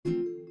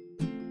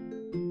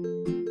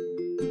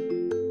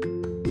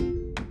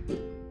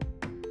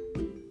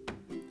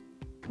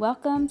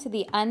Welcome to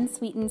the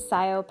Unsweetened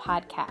SIO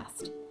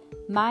podcast.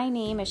 My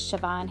name is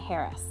Siobhan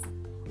Harris.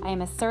 I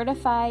am a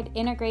certified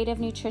integrative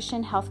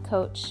nutrition health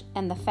coach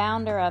and the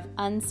founder of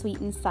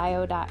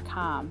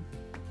unsweetenedscio.com.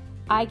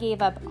 I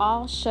gave up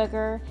all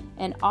sugar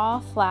and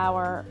all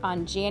flour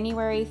on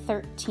January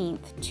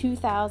 13th,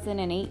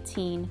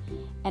 2018,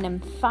 and am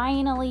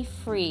finally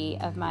free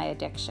of my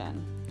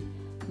addiction.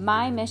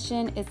 My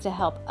mission is to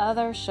help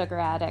other sugar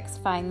addicts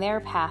find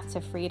their path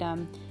to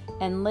freedom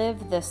and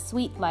live the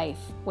sweet life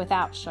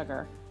without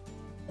sugar.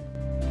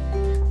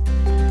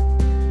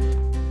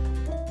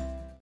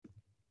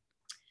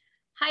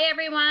 Hi,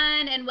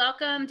 everyone, and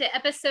welcome to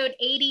episode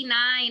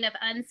 89 of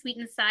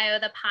Unsweetened SIO,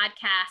 the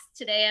podcast.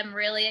 Today, I'm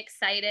really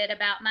excited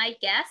about my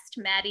guest,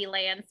 Maddie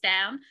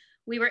Lansdowne.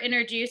 We were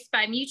introduced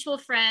by mutual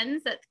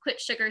friends at the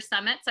Quit Sugar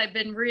Summit, so I've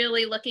been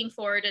really looking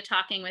forward to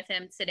talking with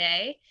him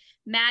today.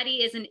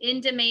 Maddie is an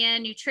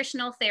in-demand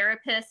nutritional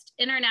therapist,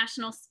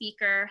 international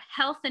speaker,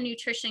 health and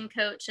nutrition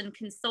coach, and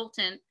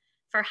consultant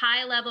for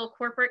high-level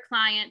corporate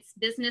clients,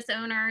 business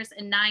owners,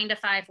 and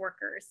 9-to-5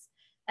 workers.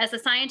 As a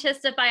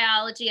scientist of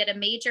biology at a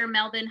major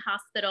Melbourne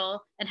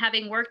hospital and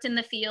having worked in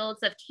the fields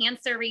of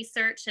cancer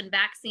research and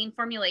vaccine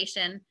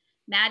formulation,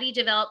 Maddie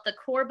developed the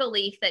core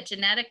belief that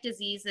genetic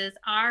diseases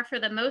are, for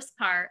the most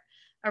part,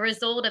 a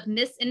result of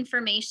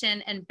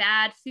misinformation and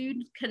bad food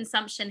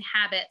consumption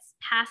habits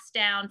passed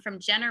down from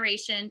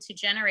generation to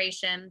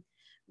generation,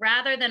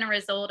 rather than a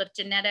result of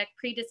genetic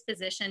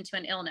predisposition to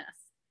an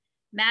illness.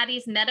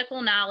 Maddie's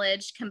medical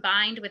knowledge,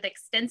 combined with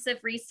extensive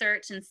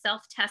research and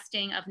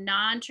self-testing of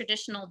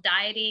non-traditional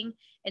dieting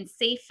and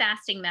safe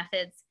fasting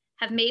methods,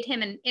 have made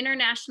him an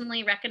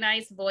internationally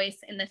recognized voice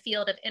in the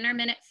field of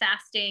intermittent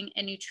fasting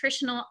and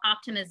nutritional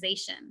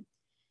optimization.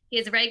 He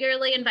is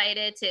regularly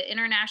invited to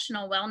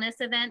international wellness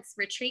events,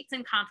 retreats,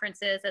 and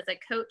conferences as a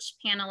coach,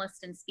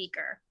 panelist, and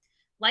speaker.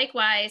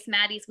 Likewise,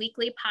 Maddie's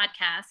weekly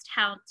podcast,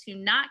 How to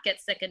Not Get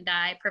Sick and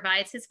Die,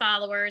 provides his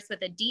followers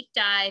with a deep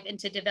dive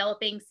into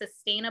developing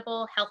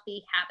sustainable,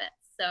 healthy habits.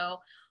 So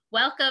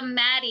welcome,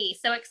 Maddie.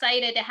 So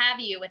excited to have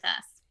you with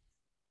us.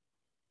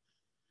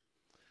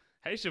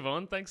 Hey,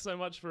 Siobhan. Thanks so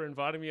much for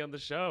inviting me on the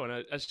show.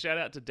 And a shout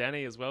out to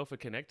Danny as well for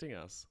connecting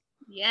us.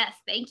 Yes,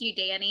 thank you,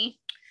 Danny.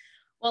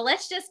 Well,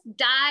 let's just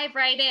dive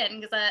right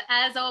in because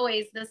as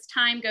always, this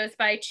time goes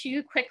by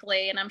too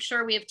quickly and I'm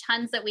sure we have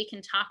tons that we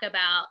can talk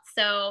about.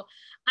 So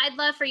I'd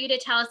love for you to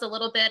tell us a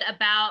little bit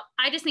about,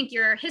 I just think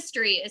your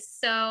history is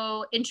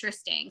so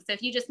interesting. So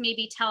if you just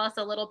maybe tell us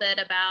a little bit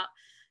about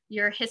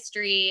your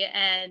history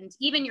and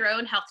even your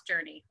own health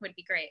journey would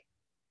be great.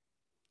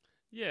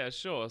 Yeah,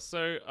 sure.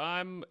 So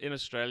I'm in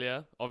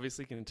Australia,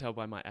 obviously you can tell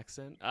by my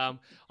accent.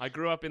 I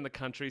grew up in the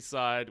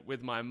countryside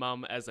with my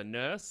mum as a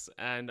nurse,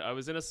 and I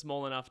was in a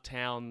small enough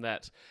town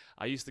that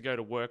I used to go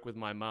to work with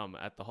my mum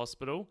at the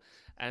hospital.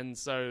 And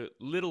so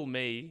little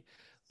me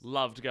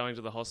loved going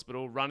to the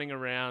hospital, running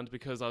around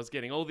because I was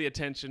getting all the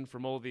attention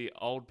from all the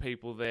old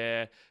people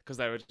there because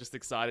they were just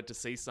excited to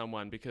see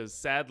someone because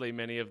sadly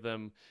many of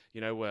them,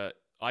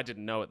 I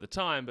didn't know at the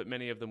time, but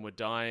many of them were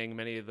dying.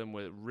 Many of them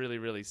were really,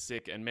 really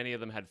sick. And many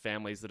of them had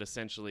families that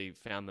essentially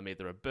found them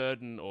either a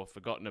burden or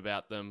forgotten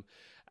about them.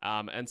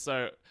 And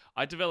so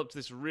I developed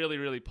this really,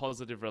 really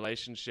positive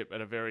relationship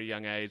at a very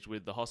young age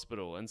with the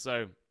hospital. And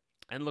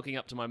looking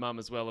up to my mum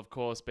as well, of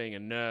course, being a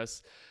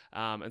nurse.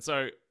 And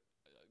so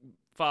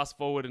fast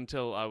forward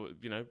until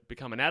I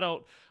become an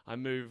adult, I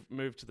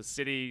moved to the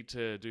city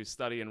to do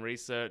study and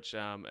research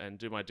and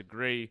do my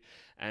degree,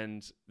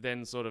 and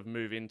then sort of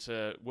move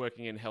into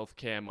working in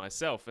healthcare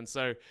myself. And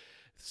so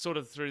sort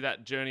of through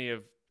that journey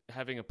of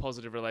having a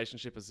positive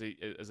relationship as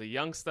a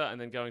youngster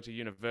and then going to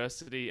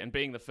university and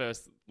being the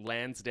first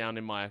Lansdowne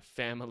in my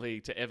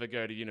family to ever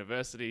go to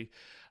university,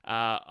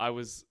 I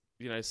was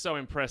so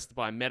impressed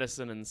by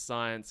medicine and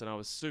science, and I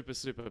was super,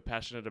 super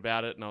passionate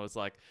about it. And I was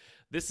like,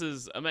 this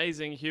is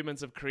amazing.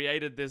 Humans have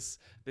created this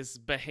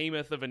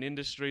behemoth of an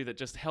industry that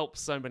just helps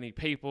so many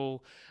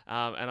people.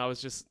 And I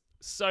was just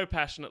so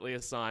passionately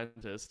a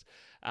scientist.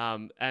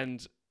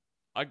 And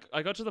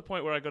I got to the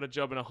point where I got a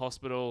job in a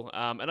hospital,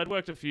 and I'd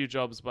worked a few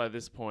jobs by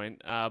this point,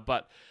 and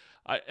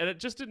it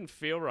just didn't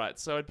feel right.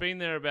 So I'd been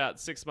there about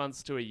 6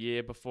 months to a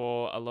year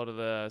before a lot of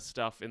the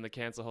stuff in the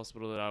cancer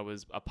hospital that I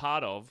was a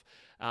part of.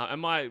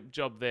 And my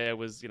job there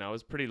was, I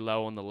was pretty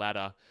low on the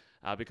ladder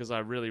because I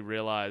really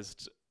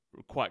realized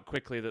quite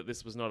quickly that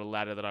this was not a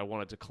ladder that I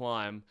wanted to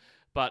climb.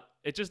 But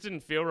it just didn't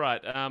feel right.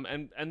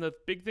 And the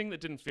big thing that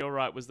didn't feel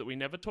right was that we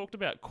never talked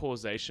about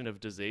causation of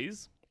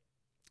disease.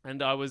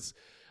 And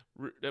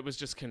it was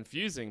just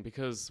confusing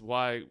because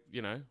why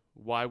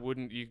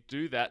wouldn't you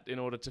do that in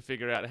order to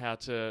figure out how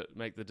to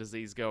make the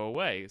disease go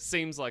away?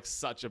 Seems like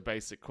such a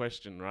basic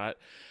question, right?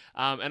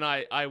 And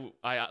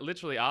I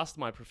literally asked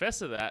my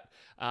professor that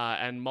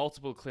and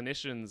multiple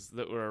clinicians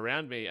that were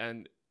around me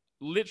and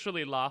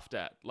literally laughed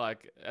at,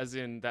 like, as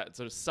in that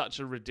sort of such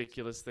a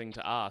ridiculous thing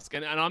to ask.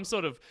 And I'm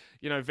sort of,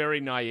 very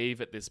naive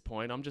at this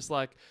point. I'm just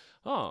like,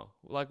 oh,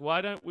 like,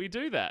 why don't we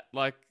do that?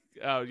 Like,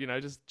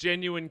 just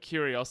genuine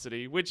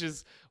curiosity, which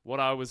is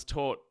what I was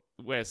taught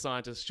where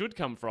scientists should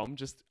come from,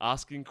 just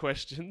asking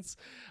questions.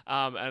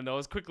 And I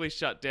was quickly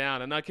shut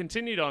down. And I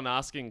continued on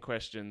asking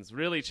questions,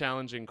 really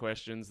challenging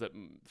questions that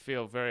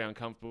feel very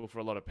uncomfortable for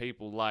a lot of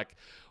people, like,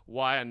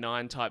 why are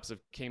 9 types of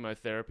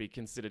chemotherapy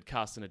considered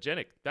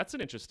carcinogenic? That's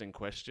an interesting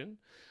question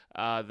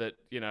that,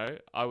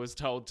 I was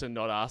told to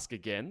not ask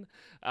again.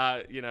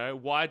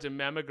 Why do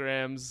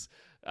mammograms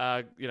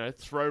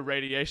throw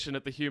radiation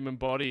at the human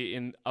body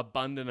in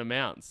abundant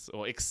amounts,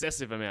 or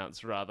excessive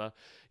amounts rather?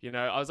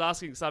 I was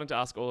starting to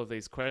ask all of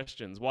these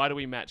questions. Why do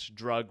we match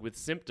drug with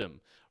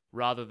symptom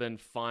rather than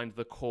find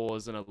the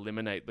cause and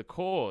eliminate the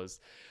cause?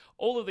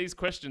 All of these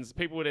questions,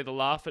 people would either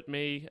laugh at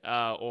me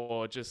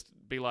or just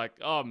be like,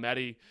 oh,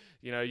 Maddie,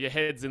 your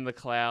head's in the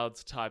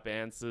clouds type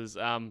answers.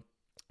 And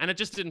it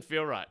just didn't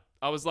feel right.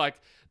 I was like,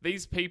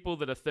 these people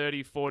that are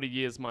 30, 40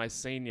 years my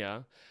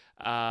senior,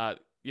 that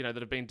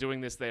have been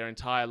doing this their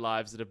entire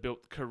lives, that have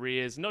built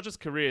careers, not just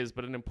careers,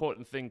 but an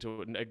important thing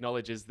to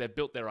acknowledge is they've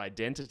built their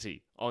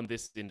identity on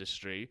this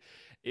industry.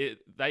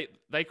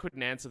 They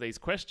couldn't answer these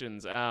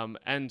questions.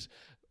 And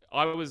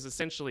I was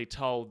essentially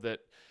told that,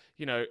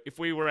 if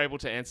we were able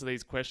to answer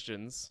these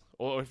questions,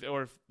 or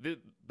if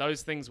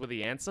those things were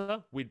the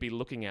answer, we'd be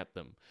looking at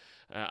them.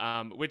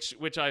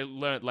 Which I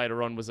learnt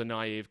later on was a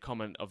naive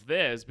comment of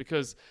theirs,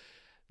 because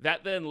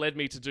that then led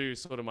me to do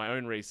sort of my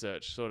own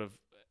research, sort of,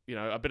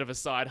 a bit of a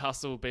side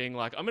hustle, being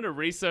like, I'm going to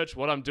research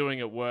what I'm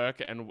doing at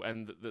work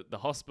and the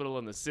hospital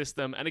and the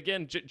system. And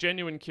again,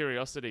 genuine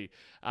curiosity.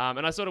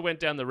 And I sort of went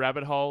down the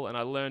rabbit hole, and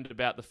I learned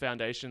about the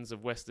foundations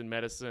of Western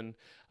medicine,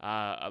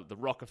 the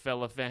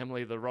Rockefeller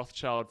family, the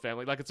Rothschild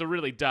family. Like, it's a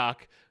really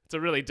dark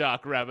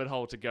rabbit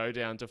hole to go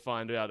down to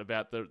find out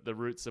about the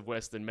roots of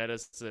Western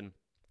medicine,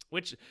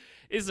 which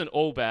isn't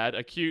all bad.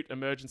 Acute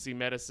emergency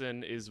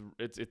medicine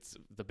it's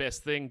the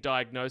best thing.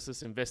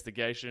 Diagnosis,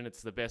 investigation,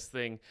 it's the best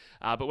thing.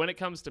 But when it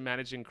comes to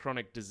managing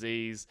chronic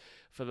disease,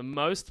 for the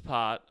most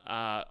part,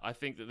 I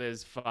think that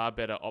there's far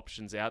better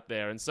options out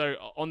there. And so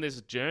on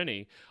this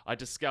journey, I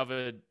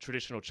discovered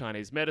traditional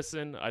Chinese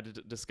medicine. I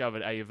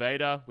discovered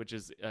Ayurveda, which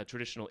is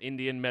traditional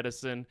Indian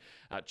medicine.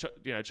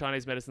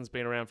 Chinese medicine's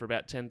been around for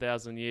about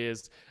 10,000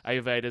 years.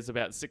 Ayurveda's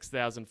about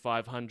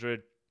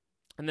 6,500.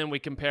 And then we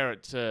compare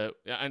it to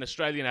an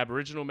Australian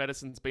Aboriginal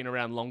medicine's been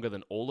around longer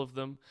than all of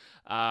them.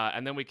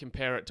 And then we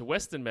compare it to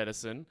Western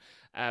medicine,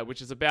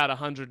 which is about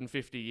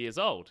 150 years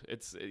old.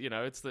 It's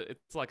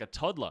like a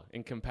toddler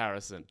in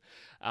comparison.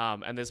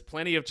 And there's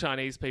plenty of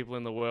Chinese people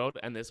in the world,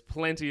 and there's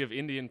plenty of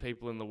Indian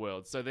people in the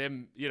world. So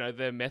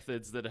their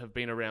methods that have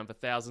been around for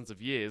thousands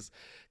of years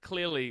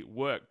clearly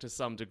work to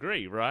some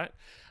degree, right?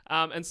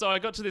 And so I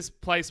got to this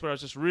place where I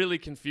was just really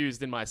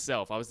confused in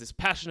myself. I was this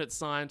passionate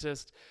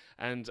scientist,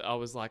 and I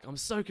was like, I'm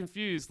so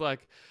confused.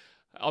 Like,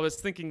 I was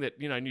thinking that,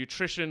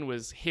 nutrition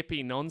was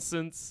hippie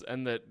nonsense,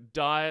 and that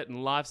diet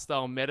and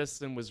lifestyle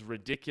medicine was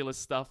ridiculous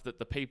stuff that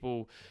the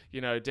people,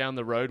 down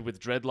the road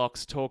with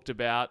dreadlocks talked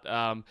about.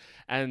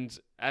 And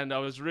I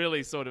was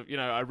really sort of,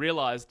 I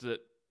realized that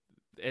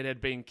it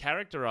had been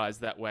characterized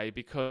that way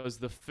because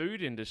the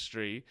food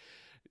industry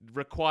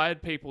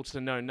required people to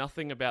know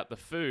nothing about the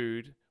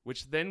food,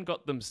 which then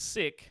got them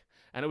sick.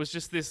 And it was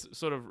just this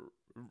sort of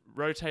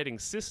rotating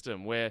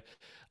system where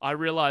I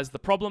realized the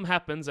problem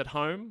happens at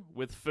home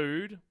with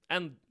food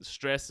and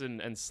stress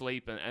and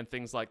sleep and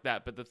things like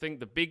that. But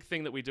the big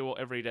thing that we do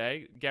every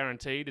day,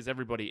 guaranteed, is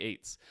everybody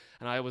eats.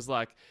 And I was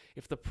like,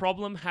 if the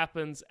problem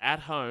happens at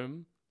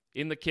home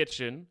in the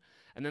kitchen,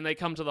 and then they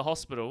come to the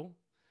hospital,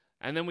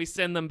 and then we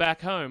send them back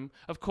home,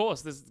 of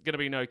course there's going to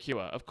be no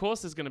cure. Of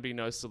course there's going to be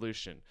no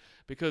solution,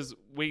 because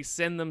we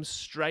send them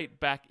straight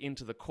back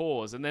into the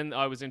cause. And then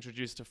I was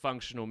introduced to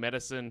functional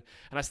medicine,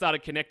 and I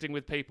started connecting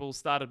with people,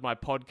 started my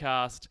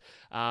podcast,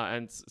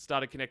 and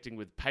started connecting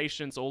with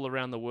patients all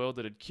around the world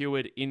that had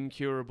cured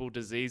incurable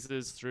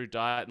diseases through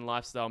diet and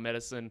lifestyle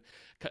medicine,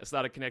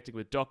 started connecting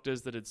with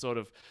doctors that had sort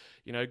of,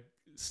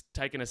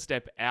 taken a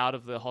step out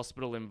of the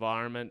hospital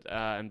environment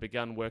and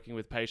begun working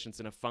with patients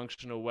in a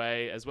functional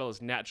way, as well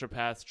as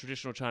naturopaths,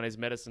 traditional Chinese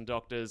medicine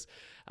doctors.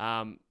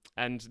 And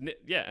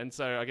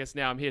so I guess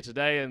now I'm here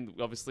today, and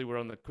obviously we're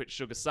on the Quit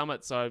Sugar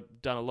Summit. So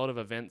I've done a lot of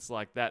events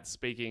like that,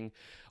 speaking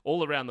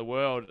all around the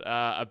world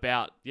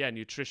about,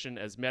 nutrition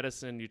as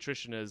medicine,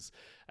 nutrition as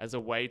a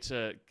way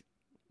to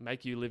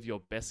make you live your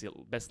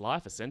best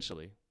life,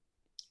 essentially.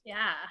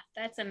 Yeah,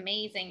 that's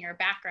amazing, your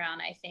background,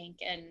 I think.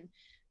 And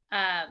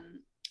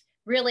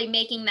really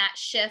making that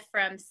shift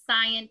from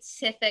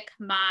scientific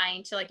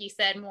mind to, like you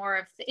said, more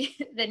of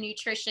the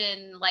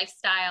nutrition,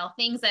 lifestyle,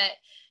 things that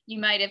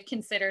you might have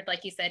considered,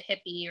 like you said,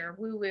 hippie or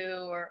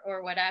woo-woo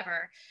or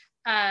whatever.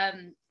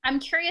 I'm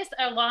curious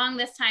along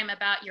this time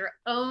about your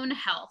own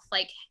health.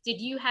 Like, did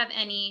you have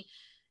any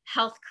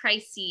health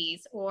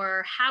crises,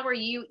 or how are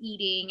you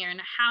eating, and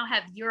how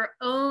have your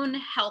own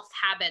health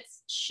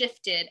habits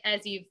shifted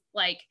as you've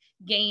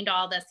gained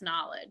all this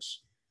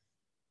knowledge?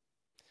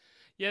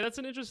 Yeah, that's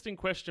an interesting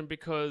question,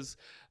 because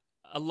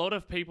a lot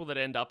of people that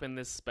end up in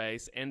this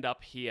space end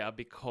up here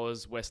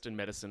because Western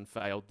medicine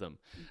failed them.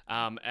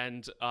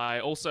 And I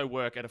also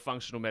work at a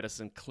functional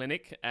medicine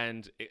clinic,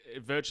 and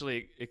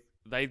virtually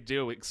they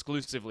deal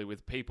exclusively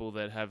with people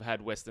that have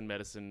had Western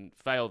medicine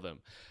fail them,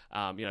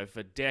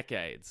 for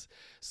decades.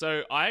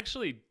 So I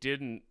actually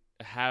didn't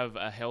have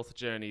a health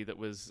journey that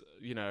was,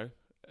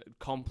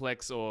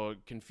 complex or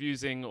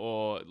confusing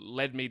or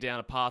led me down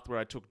a path where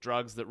I took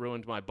drugs that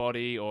ruined my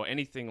body or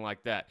anything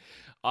like that.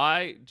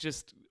 I'm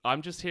just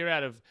here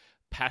out of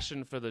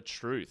passion for the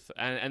truth.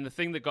 And the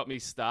thing that got me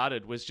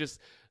started was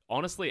just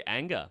honestly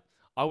anger.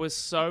 I was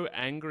so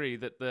angry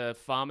that the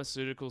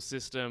pharmaceutical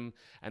system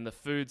and the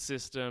food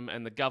system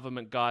and the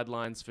government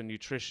guidelines for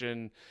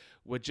nutrition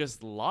were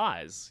just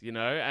lies, and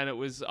I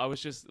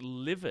was just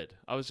livid.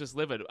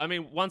 I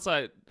mean, once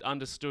I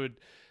understood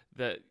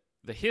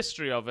the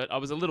history of it, I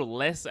was a little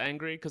less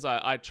angry because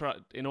I try,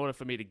 in order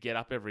for me to get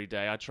up every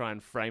day, I try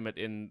and frame it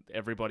in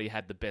everybody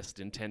had the best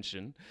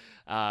intention,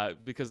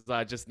 because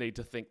I just need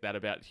to think that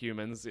about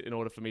humans in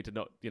order for me to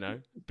not,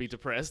 be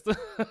depressed.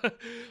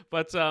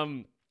 But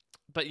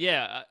but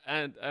yeah,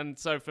 and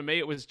so for me,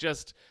 it was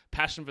just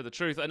passion for the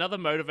truth. Another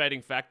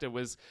motivating factor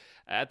was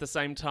at the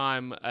same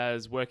time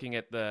as working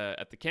at the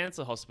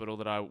cancer hospital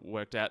that I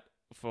worked at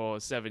for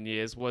 7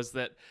 years, was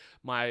that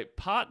my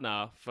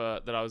partner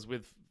that I was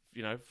with,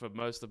 for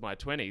most of my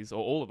 20s, or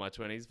all of my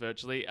 20s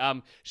virtually,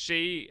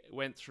 she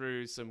went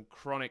through some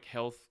chronic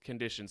health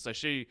conditions. So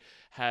she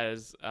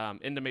has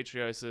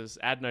endometriosis,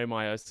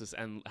 adenomyosis,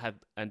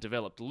 and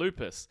developed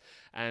lupus.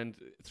 And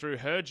through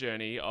her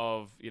journey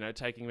of,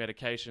 taking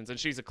medications, and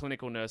she's a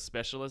clinical nurse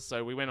specialist,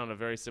 so we went on a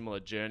very similar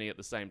journey at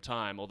the same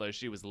time, although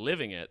she was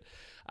living it.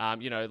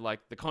 Like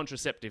the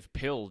contraceptive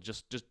pill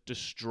just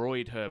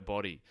destroyed her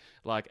body,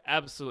 like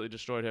absolutely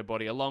destroyed her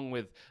body, along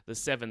with the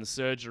 7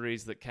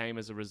 surgeries that came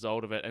as a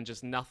result of it. And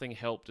just nothing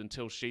helped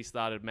until she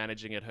started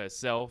managing it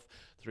herself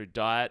through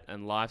diet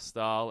and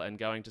lifestyle, and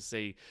going to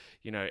see,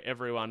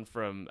 everyone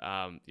from,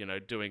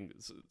 doing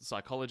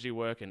psychology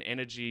work and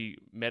energy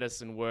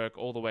medicine work,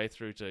 all the way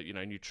through to,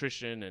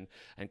 nutrition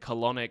and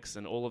colonics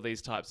and all of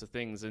these types of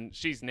things. And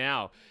she's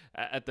now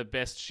at the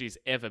best she's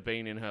ever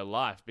been in her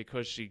life,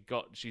 because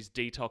she's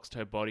detoxed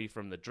her body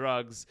from the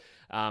drugs.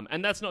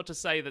 And that's not to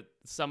say that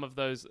some of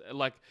those,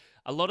 like,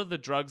 a lot of the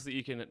drugs that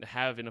you can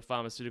have in a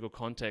pharmaceutical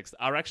context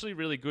are actually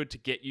really good to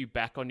get you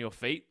back on your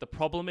feet. The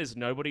problem is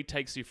nobody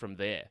takes you from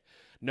there.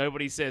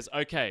 Nobody says,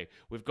 okay,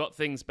 we've got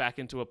things back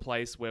into a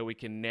place where we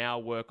can now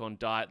work on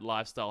diet,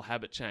 lifestyle,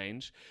 habit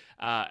change,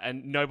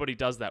 and nobody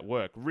does that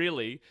work.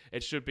 Really,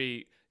 it should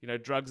be,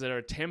 drugs that are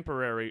a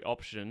temporary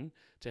option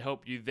to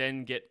help you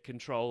then get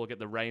control or get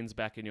the reins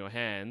back in your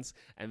hands,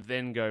 and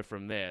then go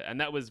from there. And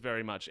that was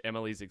very much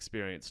Emily's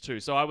experience too.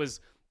 So I was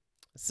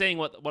seeing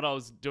what I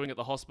was doing at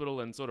the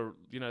hospital, and sort of,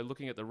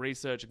 looking at the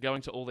research and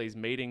going to all these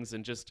meetings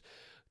and just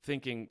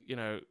thinking,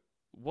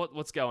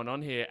 what's going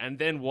on here? And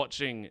then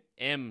watching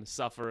Em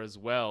suffer as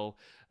well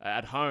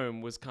at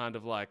home was kind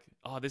of like,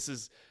 oh, this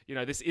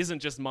isn't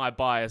just my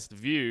biased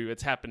view.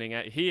 It's happening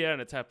here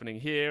and it's happening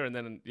here. And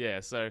then, yeah,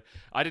 so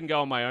I didn't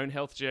go on my own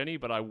health journey,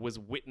 but I was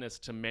witness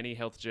to many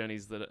health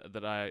journeys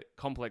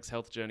complex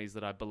health journeys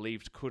that I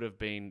believed could have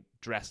been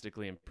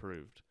drastically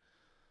improved.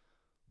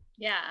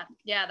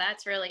 Yeah,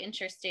 that's really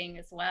interesting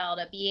as well,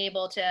 to be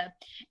able to,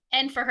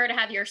 and for her to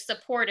have your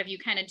support of you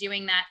kind of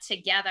doing that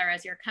together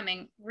as you're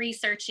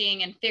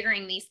researching and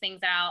figuring these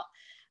things out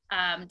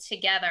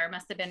together.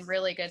 Must have been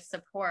really good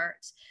support.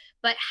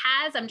 But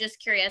I'm just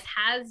curious,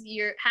 have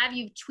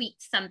you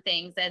tweaked some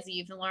things as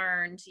you've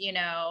learned,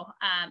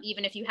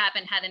 even if you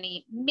haven't had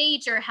any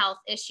major health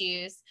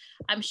issues,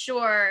 I'm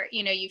sure,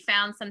 you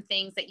found some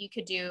things that you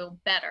could do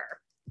better.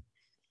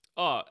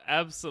 Oh,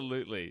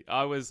 absolutely.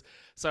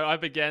 I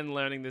began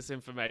learning this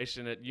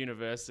information at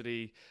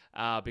university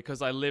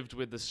because I lived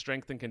with the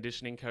strength and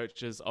conditioning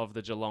coaches of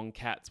the Geelong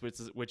Cats,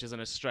 which is an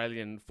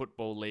Australian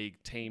football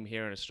league team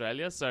here in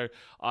Australia. So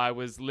I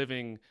was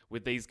living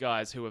with these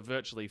guys who were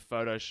virtually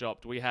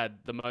photoshopped. We had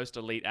the most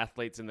elite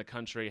athletes in the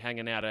country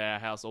hanging out at our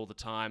house all the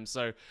time.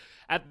 So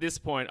at this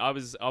point, I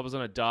was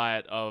on a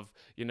diet of,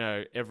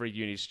 every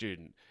uni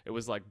student. It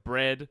was like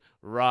bread,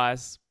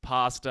 rice,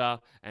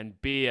 pasta, and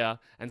beer,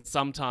 and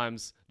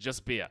sometimes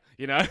just beer,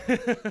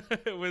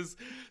 It was,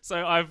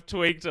 so I've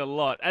tweaked a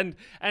lot. And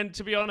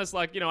to be honest,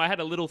 like, I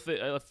had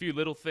a few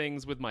little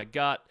things with my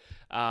gut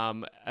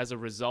as a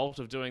result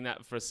of doing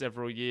that for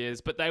several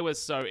years, but they were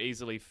so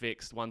easily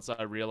fixed once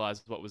I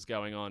realized what was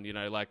going on.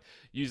 Like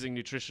using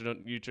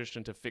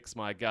nutrition to fix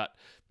my gut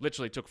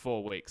literally took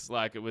 4 weeks.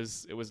 Like it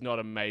was not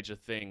a major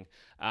thing.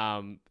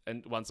 And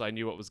once I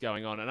knew what was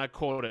going on, and I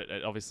caught it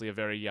at obviously a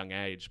very young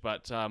age,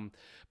 but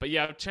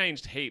yeah, I've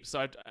changed heaps.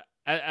 So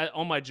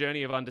on my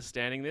journey of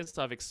understanding this,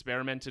 I've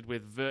experimented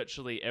with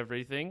virtually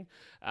everything.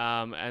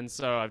 And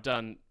so I've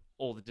done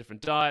all the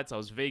different diets. I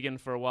was vegan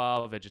for a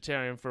while,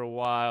 vegetarian for a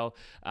while.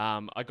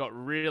 I got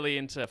really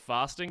into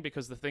fasting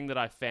because the thing that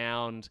I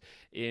found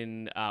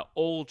in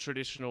all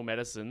traditional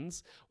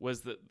medicines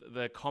was that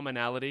the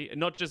commonality,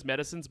 not just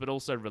medicines, but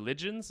also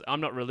religions.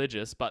 I'm not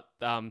religious, but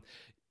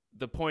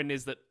the point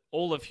is that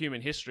all of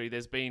human history,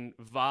 there's been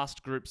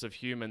vast groups of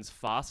humans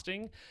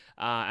fasting,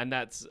 and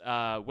that's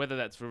whether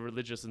that's for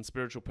religious and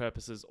spiritual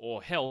purposes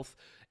or health.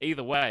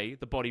 either way,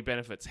 the body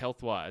benefits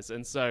health-wise.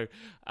 And so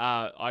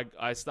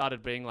I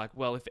started being like,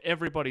 well, if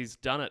everybody's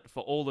done it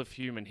for all of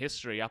human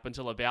history up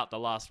until about the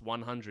last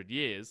 100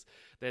 years,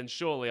 then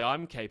surely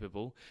I'm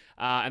capable.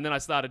 And then I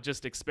started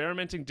just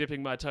experimenting,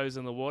 dipping my toes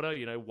in the water,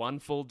 1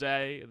 full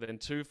day, then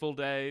 2 full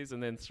days,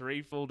 and then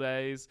 3 full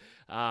days.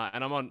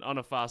 And I'm on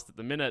a fast at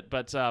the minute,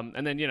 but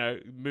and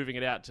then, moving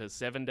it out to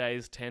 7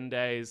 days, 10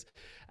 days,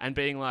 and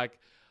being like,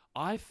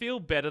 I feel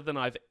better than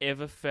I've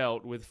ever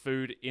felt with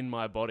food in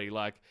my body.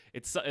 Like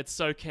it's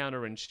so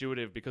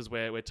counterintuitive because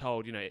we're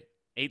told,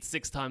 eat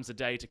 6 times a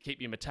day to keep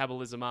your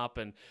metabolism up,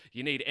 and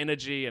you need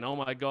energy, and oh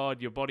my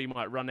God, your body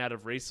might run out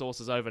of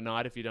resources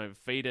overnight if you don't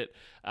feed it,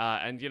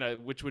 and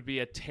which would be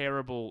a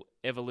terrible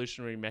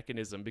evolutionary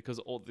mechanism because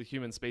all the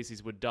human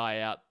species would die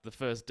out the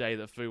first day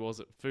that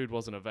food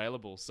wasn't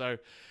available. So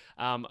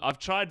I've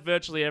tried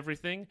virtually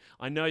everything.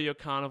 I know you're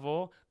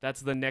carnivore.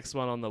 That's the next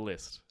one on the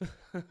list.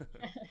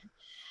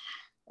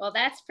 Well,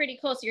 that's pretty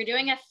cool. So you're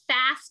doing a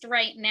fast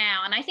right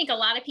now. And I think a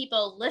lot of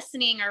people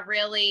listening are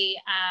really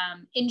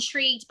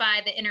intrigued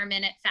by the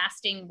intermittent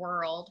fasting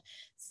world.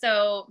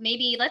 So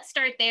maybe let's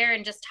start there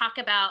and just talk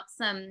about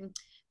some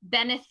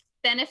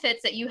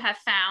benefits that you have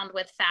found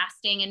with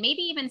fasting, and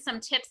maybe even some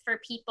tips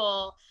for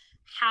people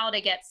how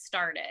to get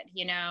started,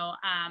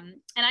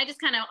 and I just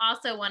kind of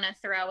also want to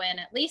throw in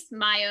at least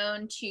my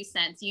own 2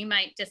 cents. You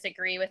might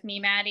disagree with me,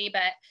 Maddie,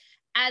 but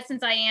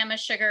since I am a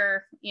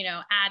sugar,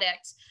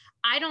 addict,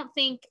 I don't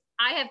think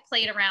I have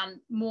played around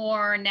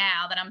more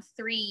now that I'm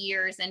 3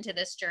 years into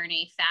this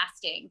journey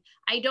fasting.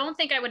 I don't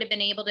think I would have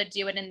been able to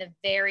do it in the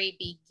very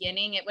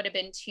beginning. It would have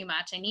been too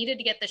much. I needed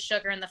to get the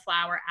sugar and the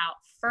flour out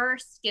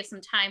first, give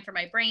some time for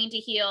my brain to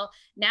heal.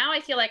 Now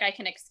I feel like I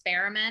can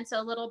experiment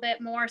a little bit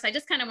more. So I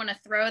just kind of want to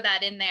throw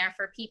that in there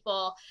for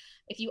people.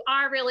 If you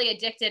are really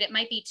addicted, it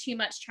might be too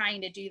much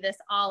trying to do this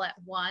all at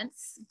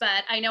once.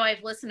 But I know I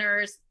have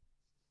listeners,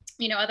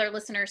 other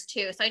listeners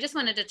too. So I just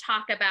wanted to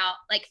talk about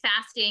like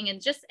fasting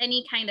and just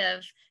any kind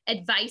of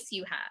advice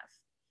you have.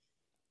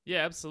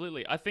 Yeah,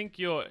 absolutely. I think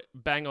you're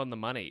bang on the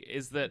money.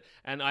 Is that,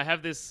 and I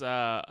have this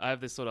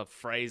sort of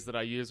phrase that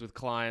I use with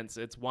clients.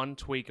 It's 1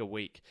 tweak a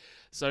week.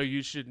 So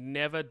you should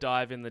never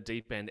dive in the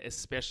deep end,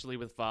 especially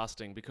with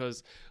fasting,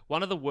 because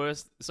one of the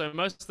worst. So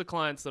most of the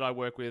clients that I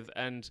work with,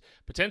 and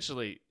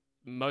potentially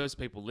most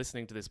people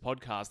listening to this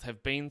podcast,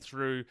 have been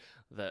through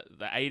the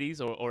 80s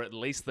or at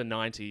least the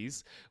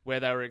 90s, where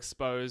they were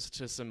exposed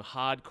to some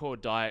hardcore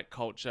diet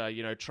culture,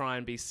 try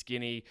and be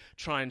skinny,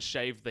 try and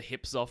shave the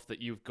hips off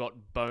that you've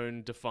got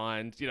bone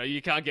defined.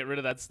 You can't get rid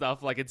of that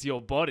stuff, like it's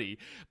your body.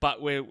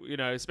 But we're,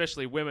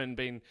 especially women,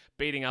 been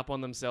beating up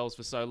on themselves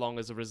for so long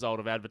as a result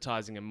of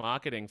advertising and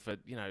marketing for,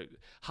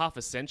 half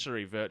a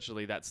century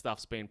virtually. That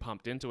stuff's been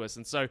pumped into us.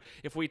 And so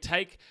if we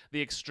take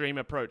the extreme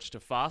approach to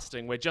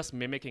fasting, we're just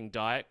mimicking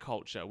diet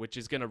culture, which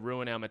is going to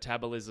ruin our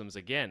metabolisms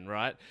again,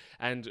 right?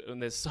 And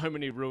there's so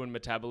many ruined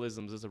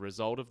metabolisms as a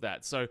result of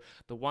that. So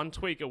the 1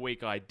 tweak a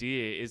week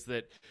idea is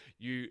that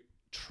you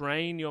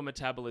train your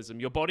metabolism.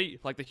 Your body,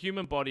 like the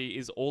human body,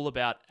 is all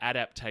about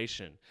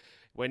adaptation.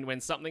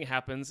 When something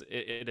happens,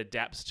 it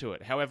adapts to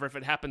it. However, if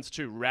it happens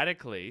too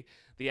radically,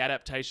 the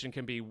adaptation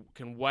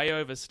can way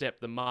overstep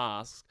the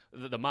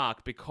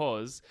mark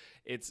because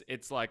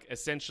it's like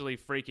essentially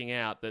freaking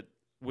out that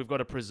we've got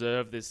to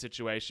preserve this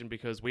situation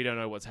because we don't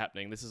know what's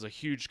happening. This is a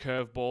huge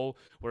curveball.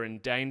 We're in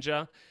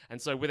danger. And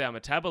so with our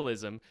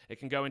metabolism, it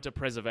can go into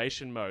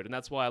preservation mode. And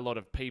that's why a lot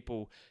of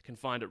people can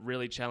find it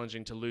really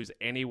challenging to lose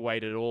any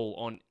weight at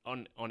all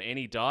on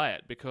any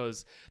diet,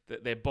 because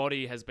their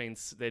body has been,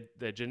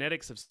 their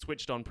genetics have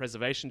switched on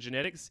preservation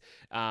genetics,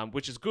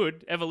 which is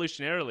good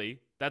evolutionarily.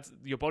 That's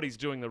your body's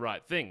doing the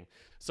right thing.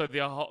 So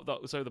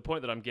the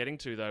point that I'm getting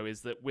to, though,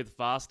 is that with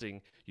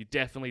fasting, you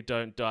definitely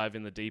don't dive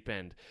in the deep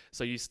end.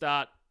 So you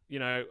start,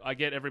 I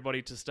get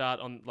everybody to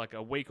start on like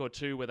a week or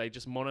 2 where they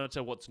just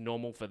monitor what's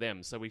normal for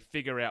them. So we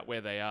figure out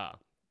where they are.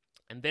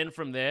 And then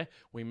from there,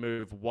 we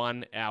move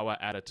 1 hour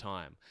at a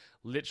time,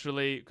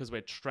 literally, because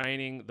we're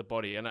training the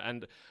body.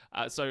 And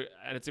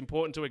it's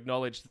important to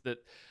acknowledge that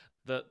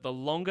the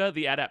longer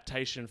the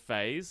adaptation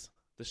phase,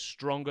 the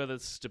stronger the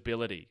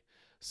stability.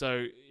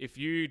 So if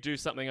you do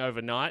something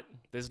overnight,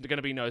 there's going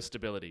to be no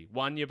stability.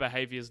 1, your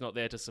behavior is not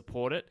there to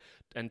support it.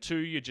 And 2,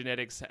 your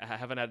genetics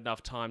haven't had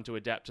enough time to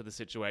adapt to the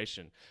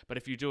situation. But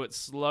if you do it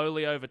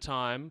slowly over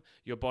time,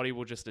 your body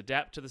will just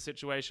adapt to the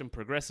situation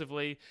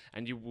progressively,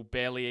 and you will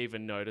barely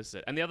even notice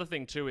it. And the other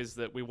thing too is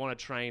that we want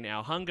to train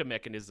our hunger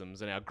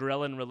mechanisms and our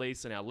ghrelin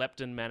release and our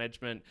leptin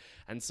management.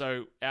 And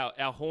so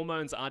our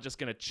hormones aren't just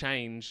going to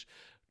change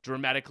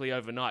dramatically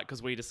overnight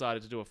because we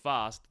decided to do a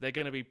fast. They're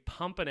going to be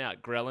pumping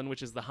out ghrelin,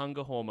 which is the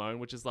hunger hormone,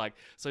 which is like,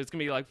 so it's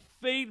going to be like,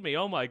 feed me,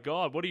 oh my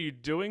God, what are you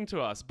doing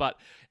to us? But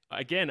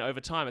again, over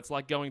time, it's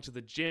like going to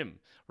the gym,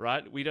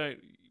 right?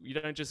 You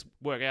don't just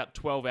work out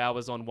 12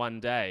 hours on one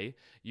day.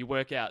 You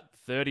work out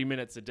 30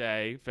 minutes a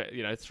day for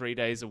 3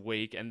 days a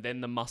week, and then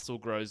the muscle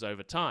grows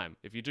over time.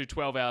 If you do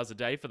 12 hours a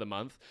day for the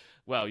month,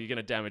 well, you're going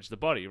to damage the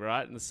body,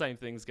 right? And the same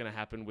thing's going to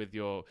happen with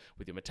your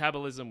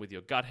metabolism, with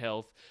your gut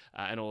health,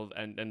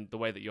 and the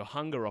way that your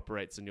hunger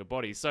operates in your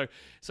body. So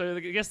I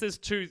guess there's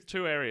two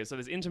areas. So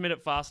there's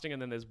intermittent fasting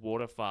and then there's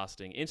water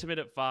fasting.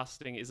 Intermittent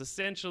fasting is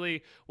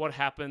essentially what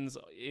happens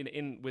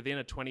within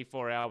a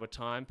 24-hour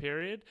time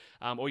period,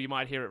 or you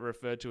might hear it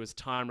referred to as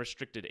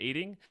time-restricted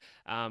eating.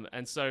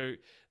 And so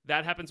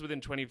that happens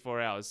within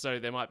 24 hours. So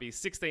there might be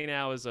 16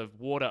 hours of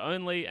water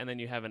only, and then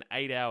you have an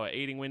 8-hour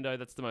eating window.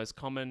 That's the most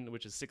common,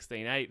 which is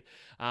 16-8.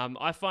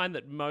 I find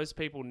that most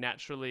people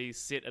naturally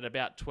sit at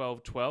about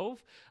 12-12,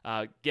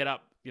 get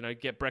up,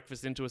 get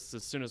breakfast into us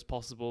as soon as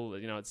possible,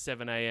 at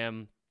 7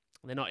 a.m.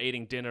 They're not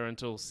eating dinner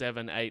until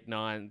 7, 8,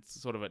 9,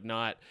 sort of at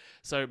night.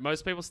 So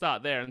most people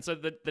start there. And so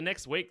the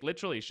next week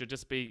literally should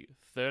just be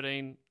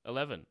 13,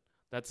 11.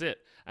 That's it.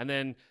 And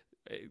then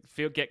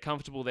get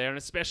comfortable there, and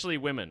especially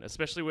women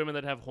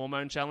that have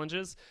hormone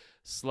challenges,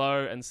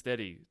 slow and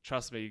steady.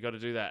 Trust me, you got to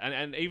do that.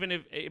 And even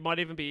if it might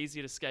even be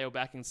easier to scale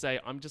back and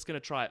say, I'm just going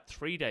to try it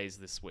 3 days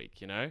this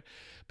week,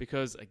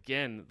 because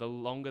again, the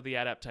longer the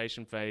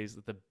adaptation phase,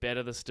 the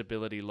better the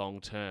stability long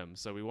term.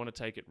 So we want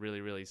to take it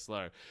really, really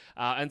slow.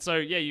 And so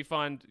you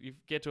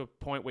get to a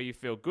point where you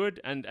feel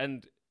good,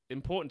 and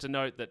important to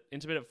note that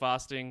intermittent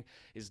fasting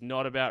is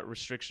not about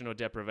restriction or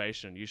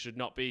deprivation. You should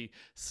not be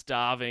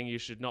starving. You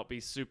should not be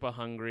super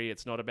hungry.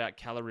 It's not about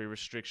calorie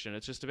restriction.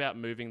 It's just about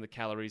moving the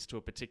calories to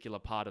a particular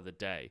part of the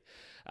day.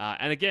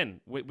 And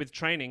again, with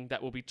training,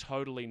 that will be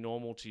totally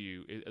normal to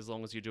you as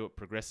long as you do it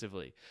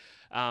progressively.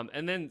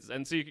 And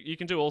so you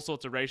can do all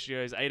sorts of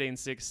ratios: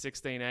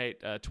 18-6,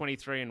 16-8,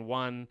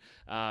 23-1.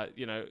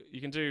 You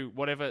can do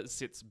whatever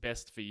sits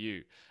best for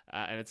you,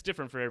 and it's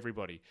different for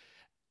everybody.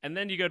 And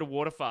then you go to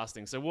water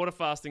fasting. So water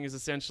fasting is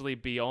essentially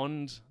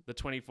beyond the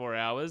 24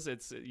 hours.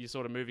 You're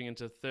sort of moving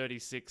into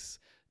 36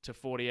 to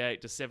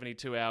 48 to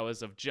 72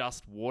 hours of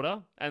just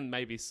water and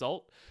maybe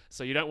salt.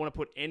 So you don't want to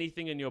put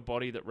anything in your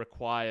body that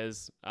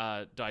requires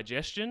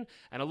digestion.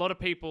 And a lot of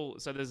people,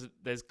 so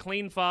there's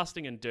clean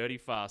fasting and dirty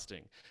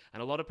fasting.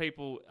 And a lot of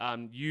people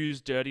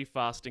use dirty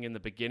fasting in the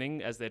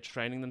beginning as they're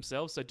training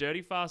themselves. So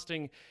dirty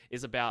fasting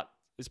is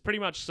pretty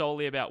much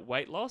solely about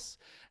weight loss,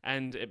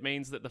 and it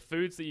means that the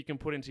foods that you can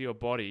put into your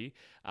body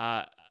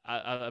are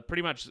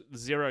pretty much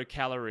 0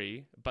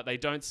 calorie, but they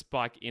don't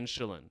spike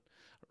insulin,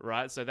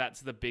 right? So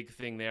that's the big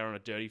thing there on a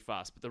dirty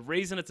fast. But the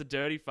reason it's a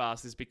dirty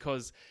fast is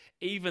because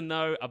even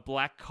though a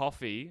black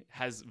coffee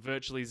has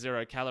virtually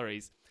 0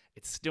 calories,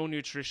 it's still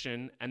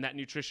nutrition, and that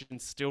nutrition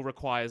still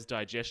requires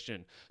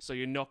digestion. So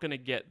you're not going to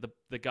get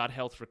the gut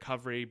health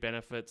recovery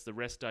benefits, the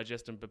rest,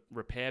 digest, and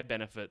repair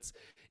benefits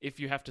if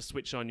you have to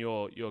switch on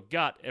your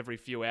gut every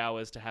few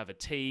hours to have a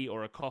tea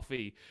or a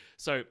coffee.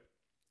 So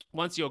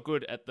once you're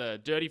good at the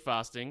dirty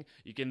fasting,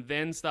 you can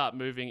then start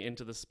moving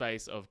into the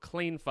space of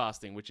clean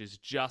fasting, which is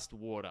just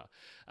water.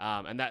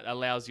 And that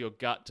allows your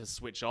gut to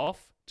switch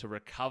off, to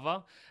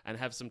recover, and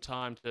have some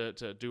time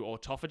to do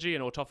autophagy.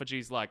 And autophagy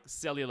is like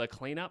cellular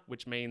cleanup,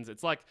 which means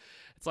it's like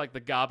the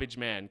garbage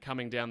man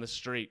coming down the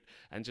street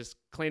and just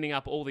cleaning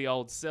up all the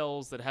old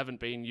cells that haven't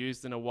been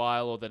used in a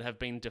while or that have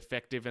been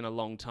defective in a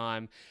long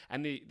time.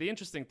 And the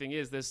interesting thing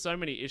is there's so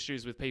many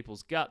issues with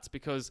people's guts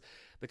because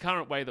the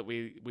current way that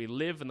we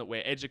live and that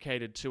we're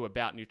educated to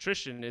about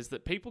nutrition is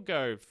that people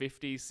go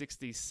 50,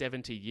 60,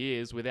 70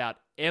 years without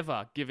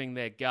ever giving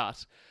their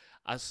gut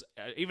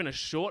even a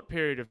short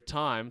period of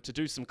time to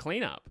do some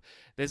cleanup.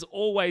 There's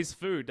always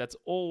food that's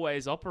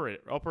always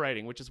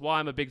operating, which is why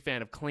I'm a big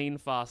fan of clean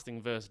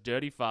fasting versus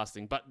dirty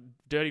fasting. But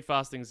dirty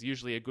fasting is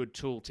usually a good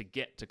tool to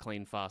get to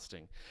clean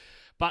fasting.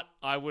 But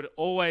I would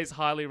always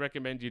highly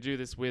recommend you do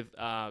this with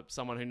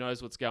someone who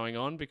knows what's going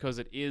on, because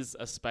it is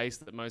a space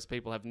that most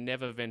people have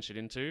never ventured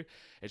into.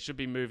 It should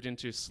be moved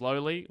into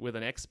slowly with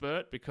an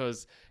expert,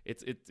 because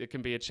it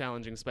can be a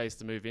challenging space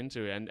to move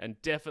into. And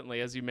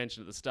definitely, as you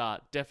mentioned at the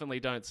start, definitely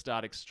don't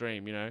start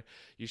extreme.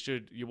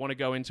 You want to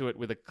go into it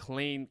with a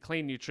clean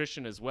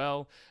nutrition as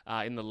well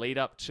in the lead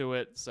up to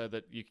it, so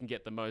that you can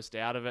get the most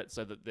out of it,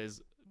 so that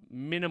there's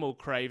minimal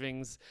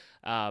cravings,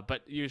 but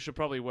you should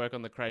probably work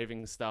on the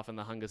craving stuff and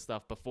the hunger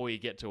stuff before you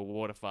get to a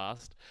water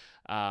fast.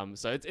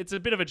 So it's a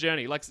bit of a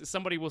journey. Like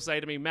somebody will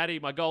say to me, Maddie,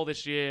 my goal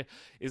this year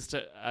is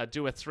to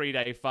do a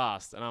 3-day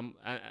fast, and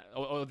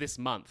or this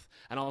month,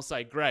 and I'll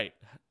say, great,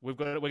 we're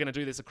going to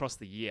do this across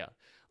the year.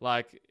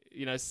 Like,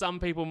 some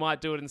people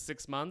might do it in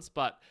 6 months,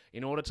 but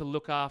in order to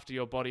look after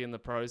your body in the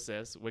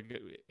process,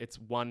 it's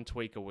 1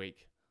 tweak a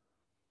week.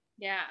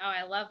 Yeah. Oh,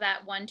 I love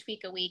that 1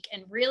 tweak a week,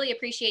 and really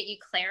appreciate you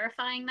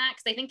clarifying that,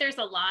 because I think there's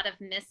a lot of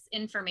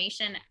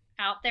misinformation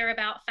out there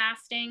about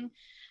fasting.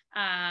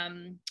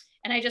 And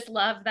I just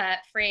love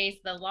that phrase,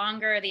 the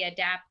longer the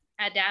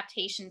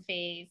adaptation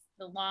phase,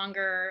 the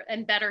longer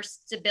and better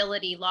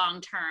stability long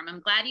term.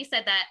 I'm glad you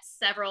said that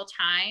several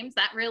times.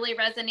 That really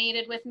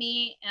resonated with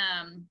me.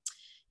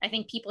 I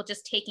think people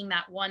just taking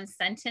that one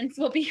sentence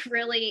will be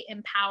really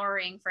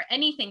empowering for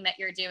anything that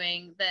you're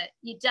doing, that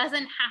it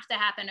doesn't have to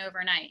happen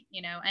overnight,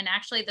 and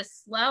actually the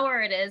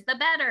slower it is, the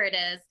better it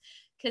is,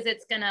 because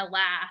it's going to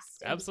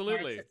last. Absolutely.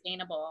 And be more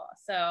sustainable.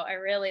 So I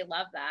really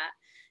love that.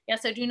 Yeah,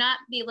 so do not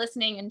be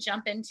listening and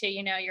jump into,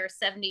 your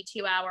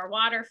 72-hour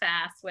water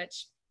fast,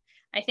 which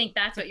I think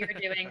that's what you're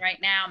doing right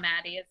now,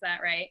 Maddie. Is that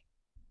right?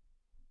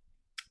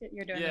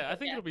 You're doing Yeah, I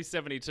think it'll be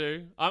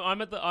 72.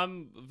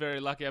 I'm very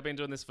lucky. I've been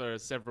doing this for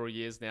several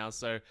years now,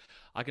 so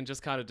I can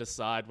just kind of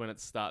decide when it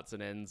starts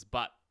and ends.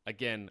 But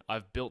again,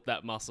 I've built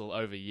that muscle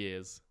over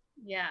years.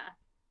 Yeah.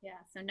 Yeah.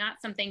 So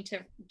not something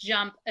to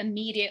jump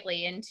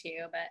immediately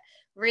into, but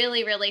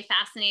really, really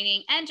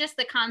fascinating. And just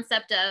the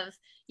concept of,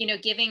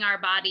 giving our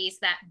bodies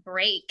that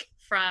break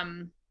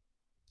from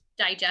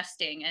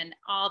digesting and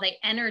all the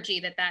energy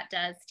that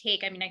does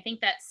take. I mean, I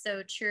think that's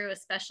so true,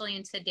 especially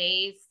in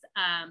today's,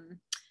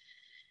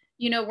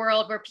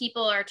 world where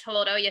people are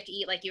told, oh, you have to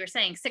eat, like you were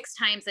saying, 6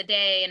 times a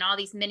day and all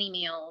these mini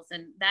meals.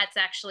 And that's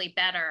actually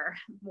better,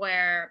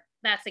 where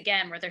that's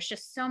again, where there's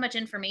just so much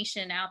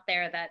information out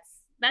there.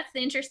 That's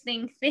the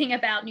interesting thing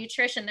about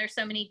nutrition. There's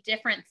so many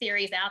different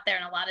theories out there,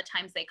 and a lot of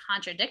times they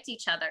contradict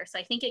each other. So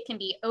I think it can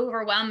be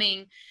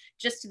overwhelming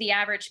just to the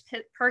average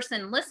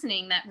person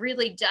listening that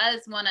really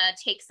does want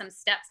to take some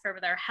steps for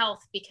their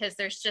health, because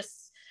there's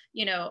just,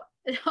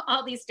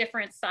 all these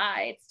different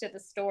sides to the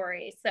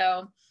story.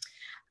 So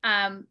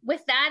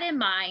with that in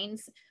mind,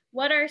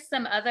 what are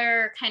some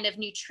other kind of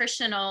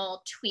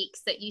nutritional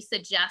tweaks that you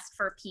suggest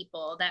for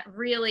people that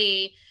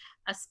really,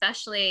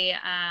 especially,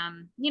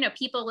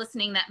 people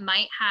listening that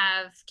might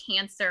have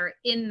cancer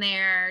in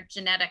their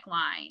genetic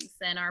lines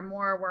and are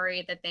more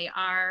worried that they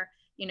are,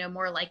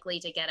 more likely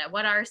to get it?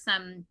 What are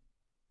some,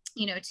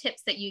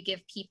 tips that you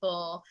give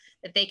people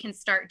that they can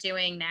start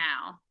doing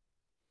now?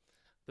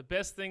 The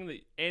best thing that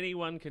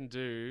anyone can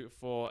do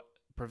for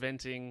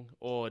preventing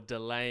or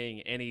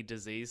delaying any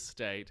disease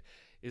state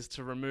is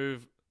to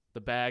remove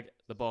the bag,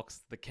 the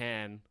box, the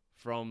can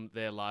from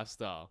their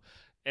lifestyle.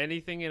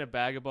 Anything in a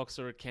bag, a box,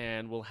 or a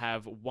can will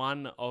have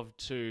one of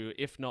two,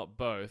 if not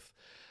both,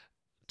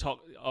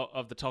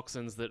 of the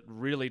toxins that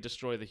really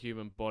destroy the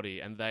human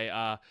body, and they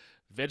are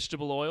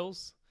vegetable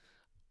oils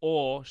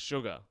or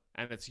sugar,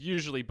 and it's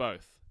usually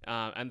both.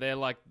 And they're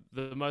like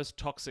the most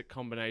toxic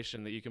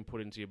combination that you can put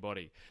into your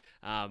body.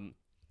 And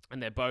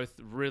they're both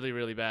really,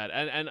 really bad.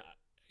 And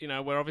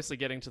we're obviously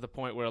getting to the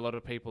point where a lot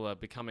of people are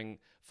becoming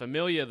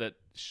familiar that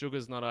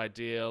sugar's not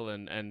ideal,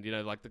 and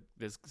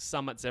there's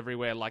summits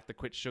everywhere, like the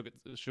Quit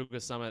Sugar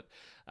Summit,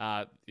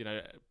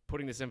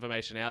 putting this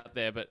information out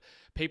there. But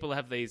people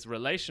have these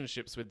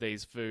relationships with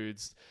these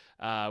foods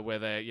where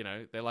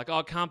they're like, oh,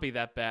 it can't be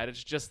that bad.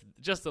 It's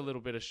just a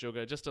little bit of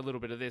sugar, just a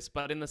little bit of this.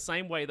 But in the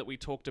same way that we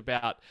talked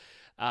about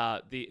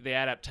the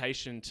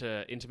adaptation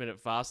to intermittent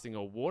fasting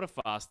or water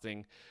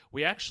fasting,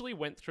 we actually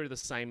went through the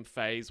same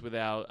phase with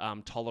our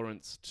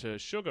tolerance to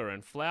sugar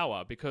and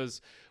flour,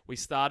 because we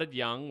started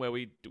young, where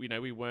we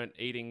weren't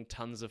eating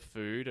tons of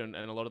food, and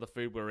a lot of the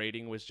food we were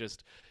eating was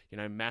just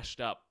mashed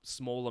up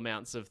small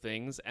amounts of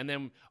things, and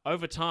then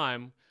over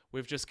time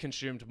we've just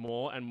consumed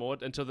more and more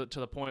until to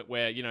the point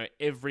where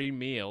every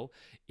meal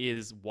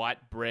is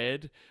white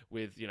bread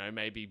with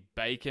maybe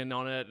bacon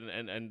on it,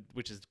 and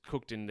which is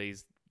cooked in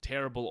these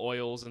terrible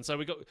oils. And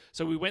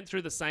so we went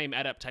through the same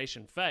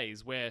adaptation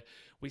phase where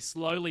we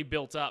slowly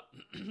built up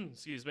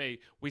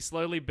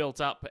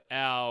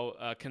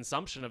our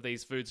consumption of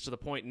these foods to the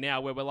point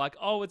now where we're like,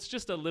 oh, it's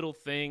just a little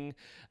thing,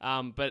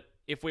 but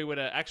if we were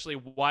to actually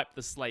wipe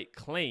the slate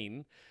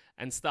clean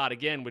and start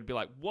again, we'd be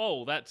like,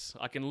 whoa,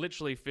 I can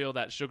literally feel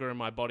that sugar in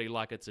my body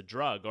like it's a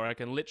drug, or I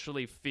can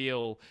literally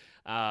feel,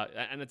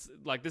 and it's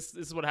like, this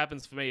is what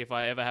happens for me if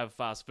I ever have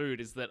fast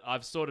food, is that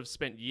I've sort of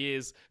spent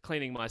years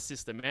cleaning my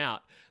system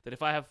out, that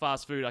if I have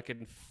fast food, I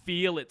can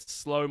feel it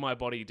slow my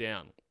body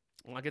down.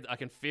 I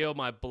can feel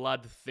my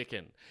blood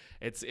thicken.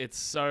 It's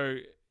so...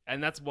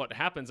 And that's what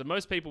happens. And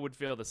most people would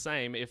feel the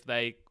same if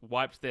they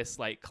wiped their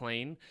slate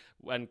clean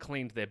and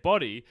cleaned their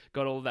body,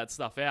 got all of that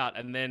stuff out,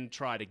 and then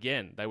tried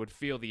again. They would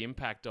feel the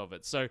impact of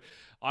it. So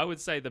I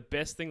would say the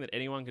best thing that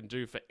anyone can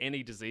do for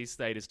any disease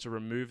state is to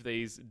remove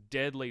these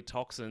deadly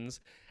toxins.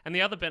 And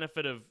the other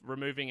benefit of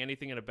removing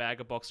anything in a bag,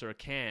 a box, or a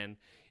can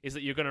is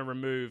that you're going to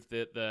remove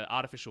the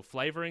artificial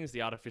flavorings,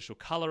 the artificial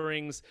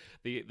colorings,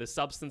 the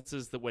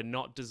substances that were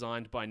not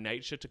designed by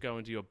nature to go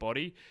into your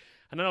body.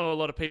 I know a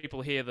lot of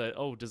people hear the,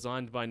 oh,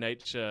 designed by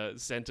nature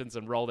sentence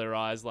and roll their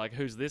eyes like,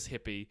 who's this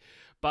hippie?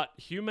 But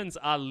humans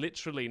are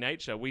literally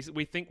nature. We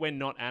think we're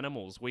not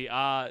animals. We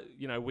are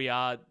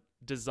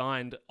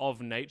designed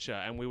of nature,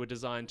 and we were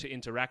designed to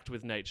interact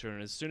with nature.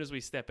 And as soon as we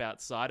step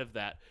outside of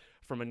that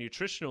from a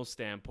nutritional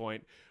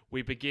standpoint,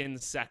 we begin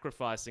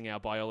sacrificing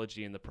our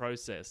biology in the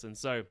process. And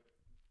so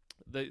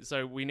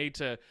we need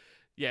to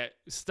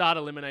start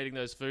eliminating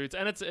those foods.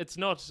 And it's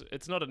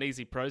not an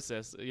easy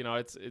process.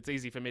 It's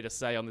easy for me to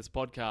say on this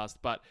podcast,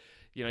 but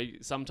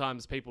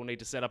sometimes people need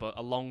to set up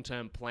a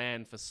long-term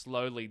plan for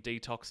slowly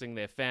detoxing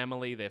their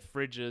family, their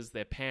fridges,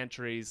 their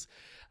pantries,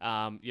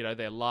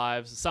 their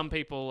lives. Some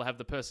people have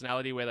the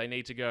personality where they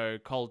need to go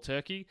cold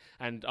turkey,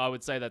 and I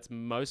would say that's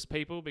most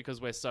people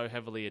because we're so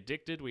heavily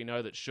addicted. We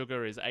know that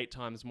sugar is 8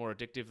 times more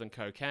addictive than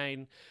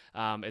cocaine.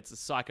 It's a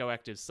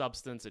psychoactive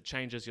substance. It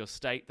changes your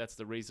state. That's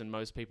the reason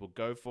most people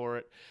go for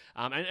it.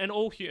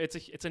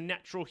 It's a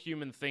natural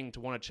human thing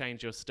to want to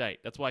change your state.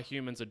 That's why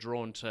humans are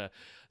drawn to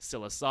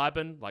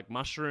psilocybin, like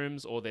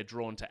mushrooms, or they're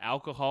drawn to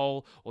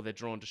alcohol, or they're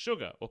drawn to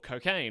sugar or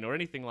cocaine or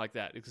anything like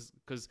that,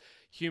 because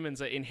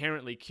humans are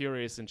inherently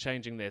curious in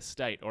changing their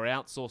state or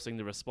outsourcing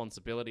the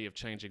responsibility of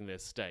changing their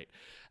state.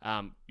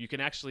 You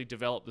can actually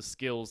develop the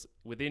skills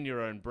within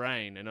your own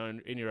brain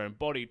and in your own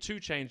body to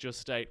change your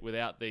state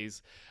without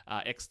these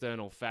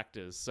external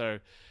factors. So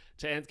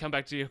to come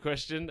back to your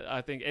question,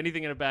 I think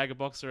anything in a bag, a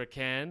box, or a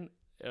can,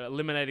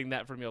 eliminating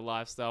that from your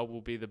lifestyle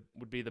would be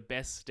the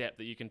best step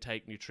that you can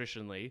take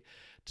nutritionally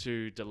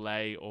to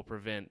delay or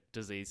prevent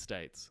disease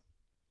states.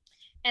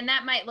 And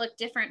that might look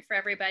different for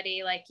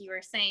everybody. Like you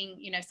were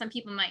saying, some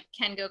people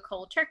can go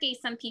cold turkey,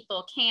 some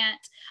people can't.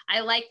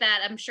 I like that.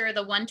 I'm sure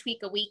the 1 tweak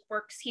a week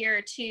works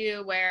here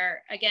too,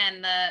 where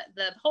again,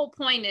 the whole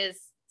point is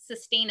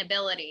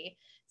sustainability.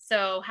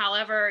 So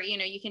however,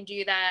 you can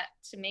do that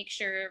to make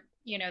sure,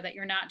 that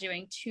you're not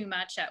doing too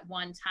much at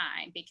one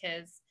time,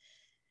 because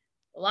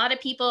a lot of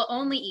people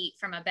only eat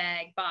from a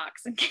bag,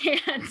 box, and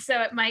can.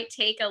 So it might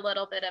take a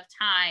little bit of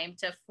time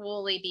to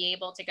fully be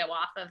able to go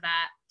off of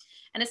that.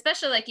 And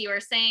especially like you were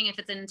saying, if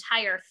it's an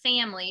entire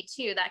family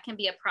too, that can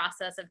be a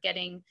process of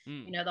getting,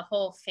 the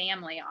whole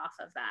family off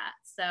of that.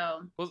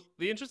 So, well,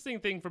 the interesting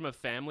thing from a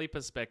family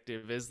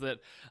perspective is that,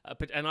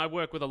 and I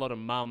work with a lot of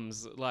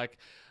mums, like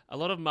a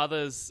lot of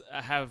mothers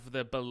have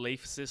the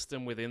belief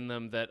system within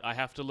them that I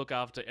have to look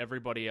after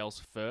everybody else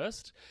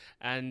first.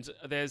 And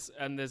there's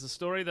a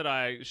story that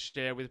I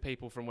share with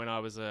people from when I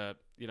was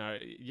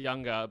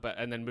younger,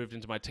 and then moved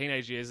into my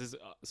teenage years.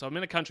 So I'm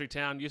in a country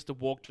town, used to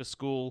walk to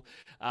school,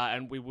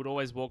 and we would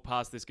always walk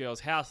past this girl's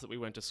house that we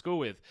went to school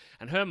with,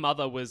 and her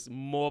mother was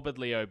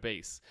morbidly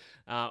obese.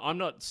 I'm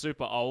not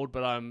super old,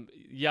 but I'm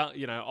young,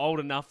 old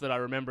enough that I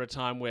remember a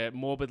time where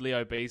morbidly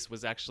obese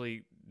was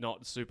actually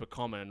not super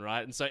common,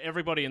 right? And so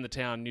everybody in the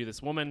town knew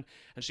this woman,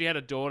 and she had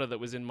a daughter that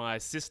was in my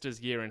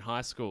sister's year in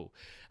high school.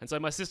 And so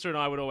my sister and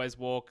I would always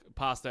walk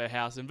past her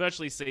house and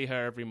virtually see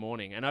her every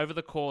morning. And over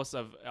the course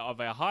of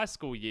our high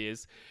school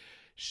years,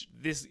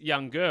 this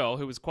young girl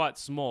who was quite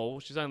small,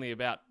 she's only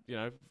about,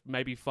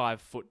 maybe 5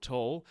 foot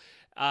tall,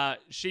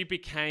 she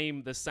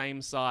became the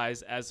same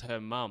size as her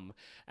mum.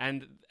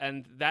 And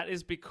that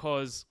is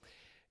because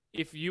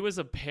if you as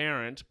a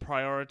parent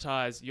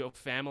prioritize your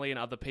family and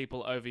other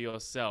people over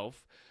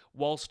yourself,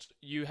 whilst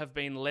you have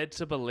been led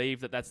to believe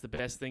that that's the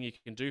best thing you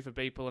can do for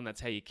people and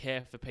that's how you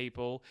care for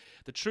people,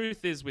 the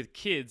truth is with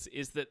kids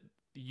is that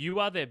you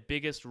are their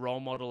biggest role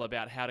model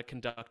about how to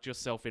conduct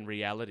yourself in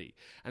reality.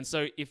 And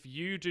so if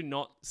you do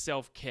not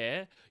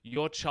self-care,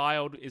 you're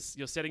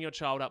setting your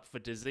child up for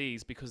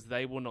disease because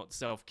they will not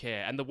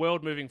self-care. And the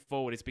world moving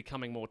forward is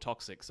becoming more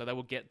toxic, so they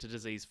will get to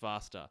disease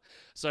faster.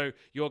 So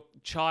your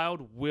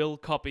child will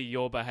copy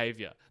your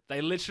behavior.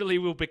 They literally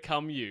will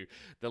become you.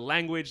 The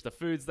language, the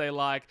foods they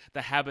like,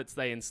 the habits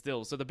they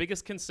instill. So the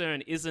biggest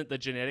concern isn't the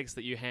genetics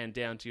that you hand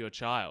down to your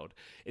child.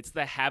 It's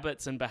the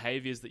habits and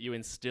behaviors that you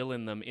instill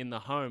in them in the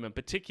home, and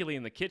particularly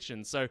in the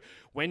kitchen. So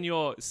when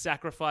you're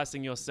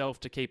sacrificing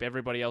yourself to keep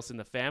everybody else in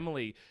the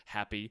family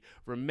happy,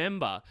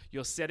 remember,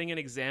 you're setting an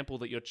example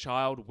that your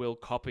child will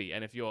copy.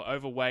 And if you're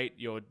overweight,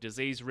 you're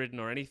disease-ridden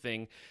or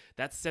anything,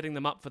 that's setting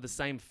them up for the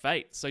same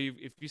fate. So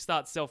if you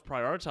start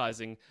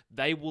self-prioritizing,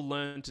 they will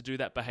learn to do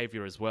that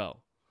behavior as well.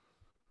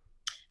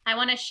 I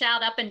want to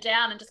shout up and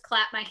down and just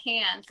clap my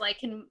hands. Like,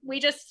 can we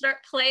just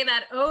play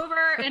that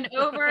over and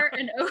over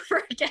and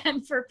over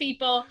again for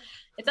people?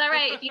 It's all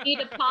right. If you need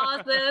to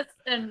pause this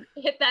and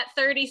hit that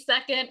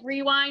 30-second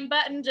rewind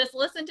button, just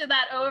listen to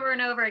that over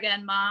and over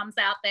again, moms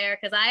out there,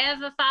 because I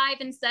have a 5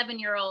 and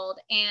 7-year-old,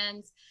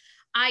 and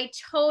I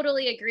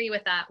totally agree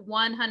with that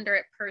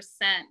 100%.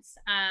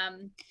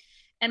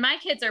 And my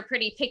kids are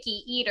pretty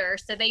picky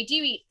eaters, so they do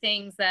eat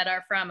things that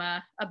are from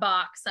a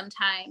box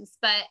sometimes,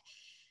 but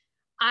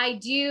I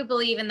do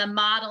believe in the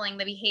modeling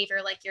the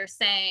behavior like you're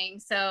saying.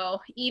 So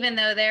even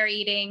though they're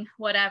eating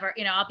whatever,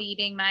 I'll be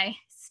eating my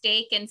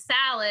steak and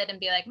salad and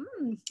be like,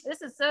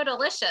 this is so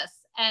delicious.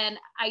 And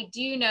I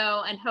do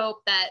know and hope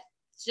that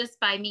just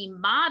by me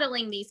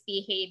modeling these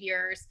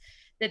behaviors,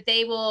 that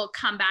they will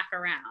come back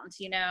around,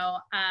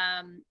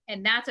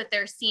 and that's what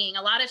they're seeing.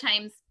 A lot of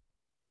times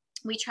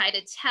we try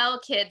to tell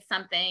kids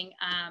something,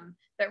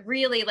 but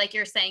really, like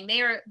you're saying,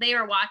 they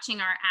are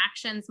watching our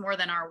actions more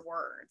than our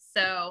words.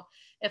 So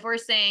if we're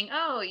saying,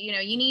 oh, you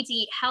need to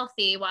eat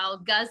healthy while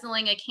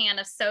guzzling a can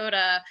of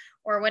soda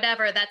or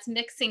whatever, that's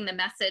mixing the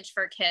message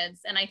for kids.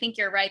 And I think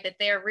you're right that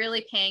they're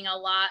really paying a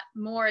lot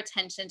more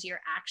attention to your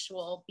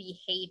actual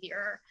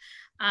behavior.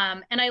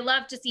 And I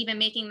love just even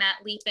making that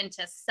leap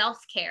into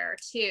self-care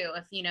too.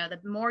 If,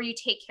 the more you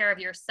take care of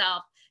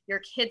yourself your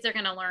kids are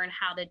going to learn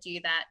how to do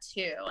that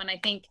too. And I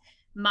think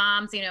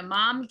moms,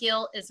 mom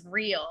guilt is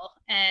real.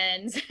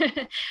 And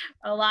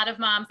a lot of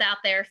moms out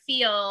there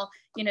feel,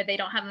 they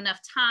don't have enough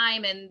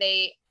time, and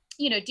they,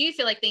 do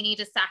feel like they need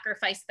to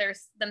sacrifice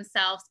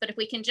themselves. But if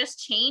we can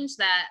just change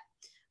that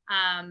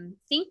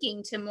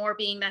thinking to more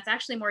being that's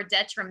actually more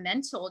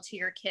detrimental to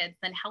your kids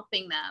than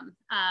helping them.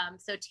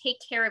 So take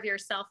care of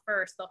yourself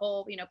first, the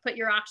whole, put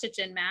your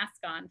oxygen mask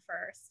on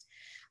first.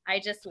 I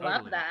just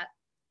love that.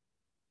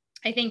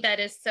 I think that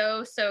is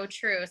so, so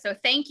true. So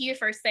thank you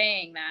for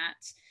saying that.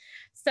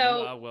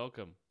 So you are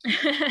welcome.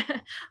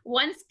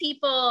 Once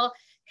people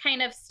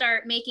kind of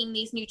start making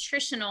these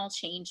nutritional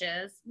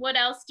changes, what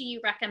else do you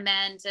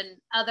recommend, and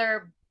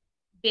other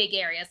big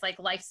areas like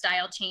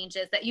lifestyle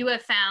changes that you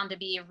have found to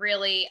be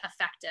really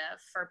effective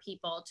for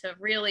people to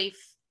really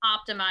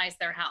optimize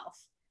their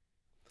health?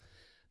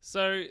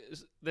 So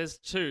there's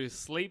two: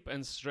 sleep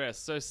and stress.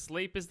 So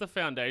sleep is the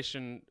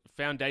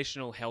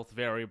foundational health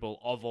variable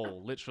of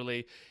all.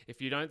 Literally, if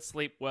you don't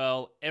sleep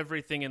well,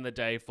 everything in the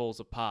day falls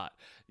apart.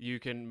 You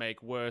can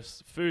make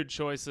worse food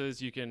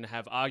choices. You can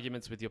have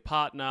arguments with your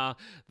partner.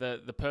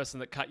 The person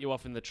that cut you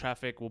off in the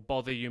traffic will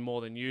bother you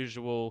more than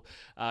usual.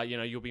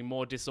 You'll be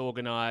more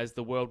disorganized.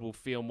 The world will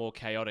feel more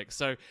chaotic.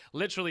 So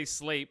literally,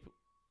 sleep.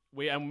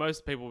 And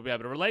most people will be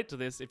able to relate to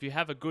this. If you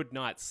have a good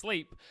night's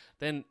sleep,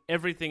 then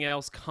everything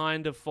else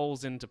kind of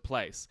falls into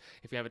place.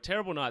 If you have a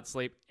terrible night's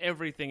sleep,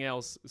 everything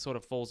else sort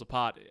of falls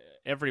apart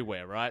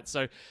everywhere, right?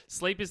 So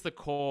sleep is the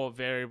core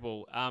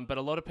variable. But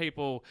a lot of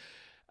people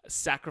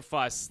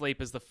sacrifice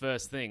sleep as the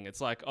first thing. It's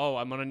like, oh,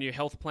 I'm on a new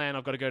health plan,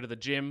 I've got to go to the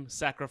gym,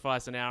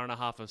 sacrifice an hour and a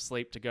half of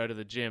sleep to go to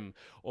the gym.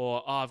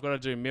 Or, oh, I've got to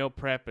do meal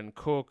prep and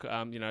cook,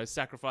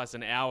 sacrifice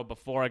an hour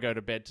before I go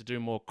to bed to do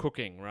more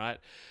cooking, right?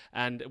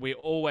 And we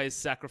always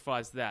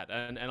sacrifice that.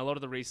 And a lot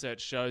of the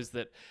research shows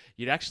that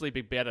you'd actually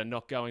be better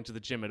not going to the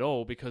gym at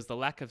all, because the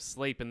lack of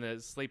sleep and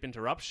the sleep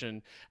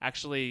interruption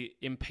actually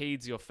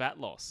impedes your fat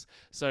loss.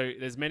 So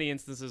there's many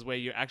instances where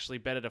you're actually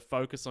better to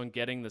focus on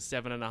getting the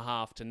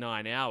 7.5 to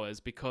 9 hours,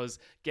 because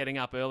getting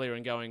up earlier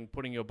and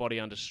putting your body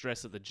under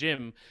stress at the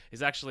gym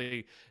is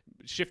actually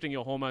shifting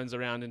your hormones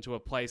around into a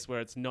place where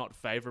it's not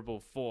favorable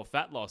for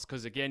fat loss.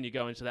 Because again, you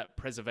go into that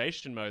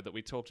preservation mode that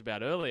we talked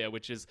about earlier,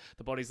 which is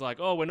the body's like,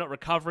 oh, we're not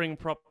recovering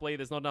properly,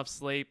 there's not enough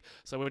sleep,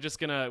 so we're just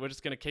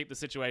gonna keep the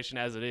situation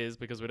as it is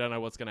because we don't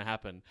know what's gonna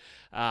happen.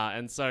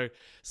 And so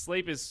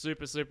sleep is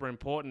super, super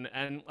important,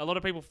 and a lot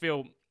of people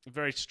feel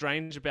very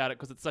strange about it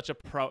because it's such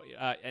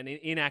an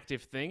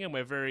inactive thing, and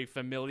we're very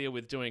familiar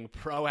with doing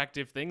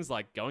proactive things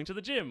like going to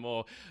the gym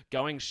or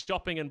going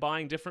shopping and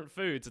buying different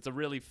foods. It's a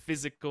really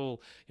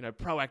physical,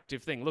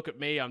 proactive thing. Look at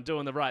me, I'm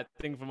doing the right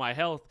thing for my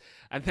health.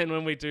 And then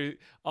when we do,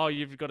 oh,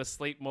 you've got to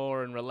sleep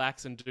more and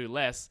relax and do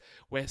less,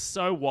 we're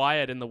so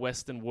wired in the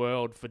Western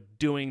world for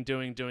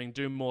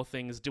do more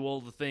things, do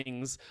all the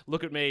things,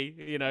 look at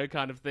me,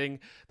 kind of thing,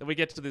 that we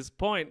get to this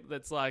point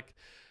that's like,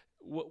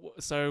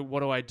 so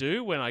what do I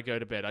do when I go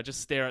to bed? I just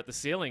stare at the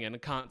ceiling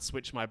and can't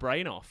switch my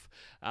brain off.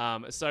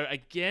 So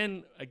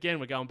again,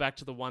 we're going back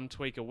to the one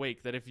tweak a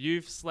week, that if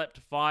you've slept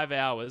 5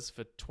 hours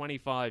for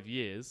 25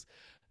 years,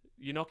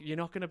 you're not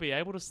going to be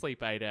able to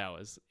sleep 8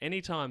 hours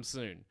anytime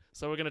soon.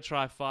 So we're going to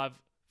try 5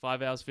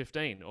 hours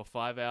 15 or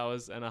 5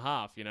 hours and a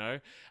half,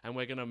 and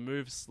we're going to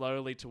move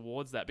slowly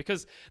towards that,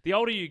 because the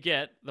older you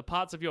get, the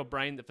parts of your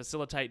brain that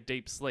facilitate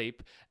deep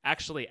sleep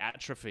actually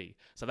atrophy.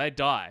 So they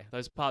die.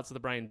 Those parts of the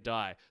brain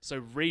die.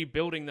 So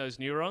rebuilding those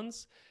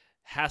neurons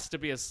has to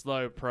be a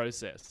slow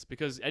process,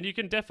 and you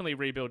can definitely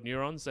rebuild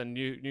neurons and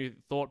new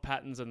thought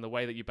patterns and the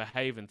way that you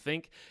behave and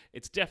think.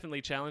 It's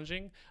definitely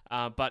challenging,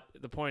 but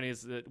the point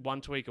is that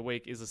one tweak a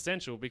week is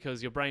essential,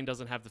 because your brain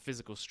doesn't have the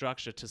physical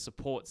structure to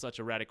support such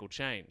a radical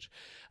change.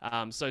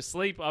 So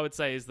sleep, I would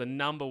say, is the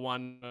number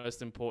one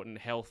most important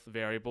health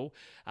variable,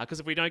 because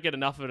if we don't get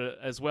enough of it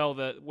as well,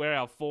 where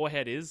our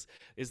forehead is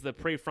the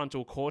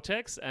prefrontal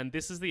cortex, and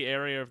this is the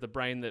area of the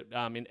brain that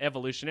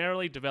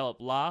evolutionarily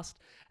developed last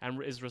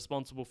and is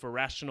responsible for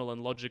rational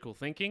and logical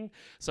thinking.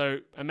 So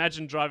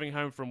imagine driving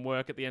home from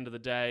work at the end of the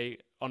day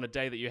on a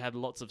day that you had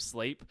lots of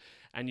sleep,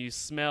 and you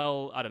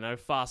smell, I don't know,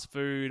 fast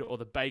food or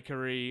the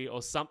bakery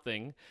or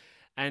something,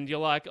 and you're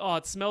like, oh,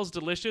 it smells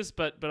delicious,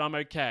 but I'm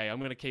okay, I'm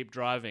going to keep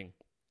driving.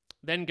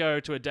 Then go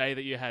to a day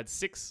that you had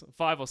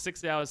 5 or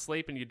 6 hours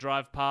sleep, and you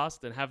drive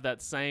past and have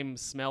that same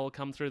smell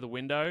come through the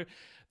window.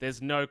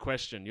 There's no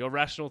question. Your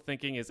rational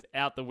thinking is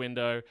out the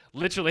window,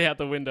 literally out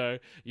the window.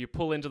 You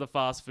pull into the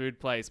fast food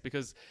place,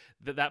 because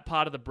that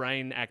part of the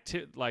brain,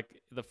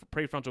 like the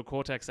prefrontal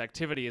cortex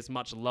activity, is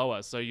much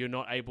lower. So you're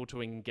not able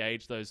to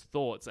engage those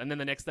thoughts. And then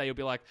the next day you'll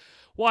be like,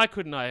 why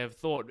couldn't I have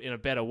thought in a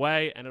better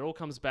way? And it all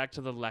comes back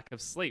to the lack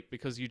of sleep,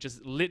 because you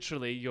just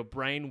literally, your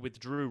brain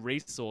withdrew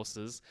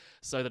resources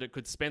so that it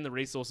could spend the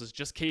resources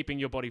just keeping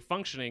your body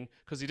functioning,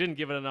 because you didn't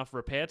give it enough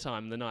repair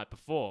time the night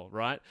before,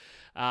 right?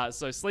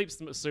 So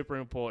sleep's super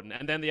important.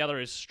 And then the other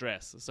is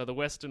stress. So the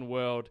Western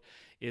world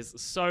is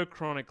so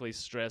chronically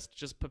stressed,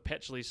 just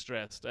perpetually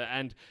stressed.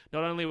 And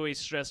not only are we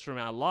stressed from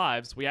our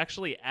lives, we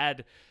actually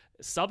add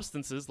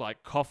substances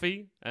like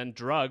coffee and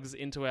drugs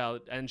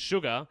and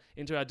sugar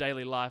into our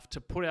daily life to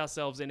put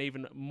ourselves in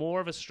even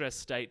more of a stress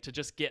state to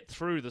just get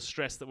through the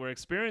stress that we're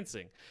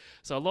experiencing.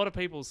 So a lot of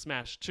people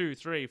smash 2,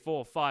 3,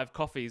 4, 5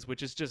 coffees,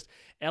 which is just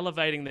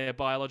elevating their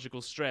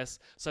biological stress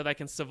so they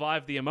can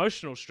survive the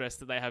emotional stress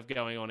that they have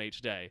going on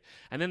each day.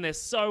 And then they're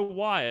so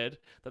wired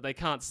that they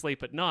can't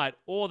sleep at night,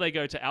 or they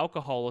go to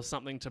alcohol or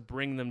something to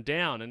bring them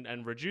down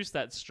and reduce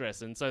that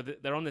stress. And so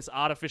they're on this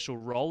artificial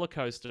roller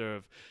coaster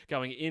of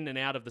going in and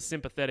out of the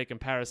sympathetic and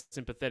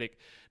parasympathetic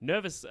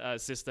nervous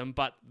system,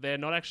 but they're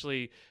not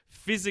actually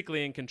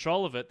physically in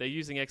control of it. They're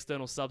using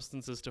external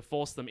substances to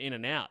force them in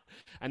and out,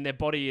 and their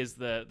body is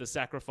the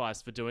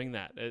sacrifice for doing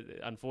that.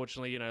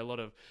 Unfortunately, a lot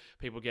of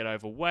people get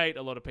overweight,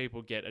 a lot of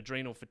people get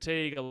adrenal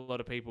fatigue, a lot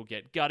of people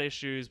get gut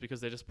issues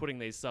because they're just putting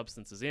these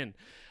substances in.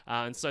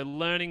 And so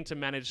learning to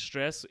manage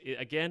stress,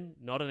 again,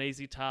 not an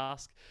easy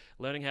task.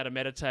 Learning how to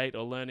meditate,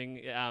 or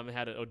learning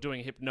or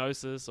doing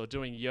hypnosis or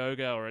doing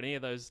yoga or any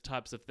of those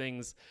types of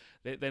things,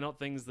 they're not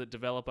things that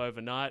develop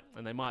overnight,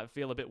 and they might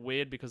feel a bit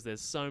weird because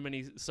there's so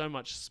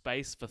much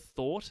space for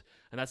thought.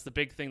 And that's the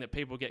big thing that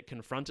people get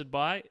confronted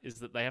by, is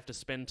that they have to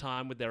spend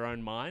time with their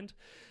own mind.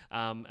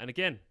 And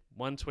again,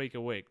 one tweak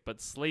a week, but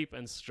sleep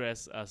and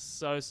stress are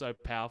so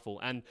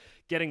powerful. And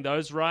getting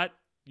those right,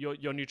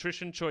 your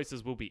nutrition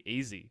choices will be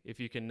easy if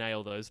you can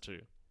nail those two.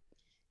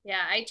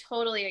 Yeah, I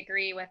totally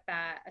agree with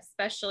that,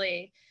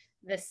 especially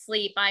the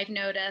sleep. I've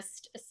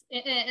noticed,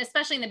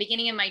 especially in the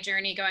beginning of my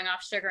journey going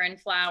off sugar and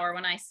flour,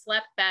 when I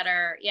slept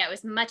better, yeah, it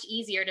was much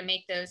easier to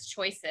make those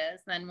choices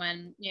than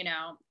when,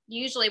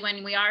 usually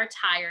when we are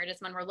tired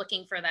is when we're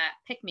looking for that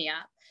pick me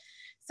up.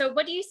 So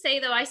what do you say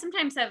though? I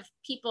sometimes have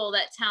people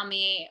that tell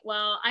me,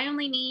 well, I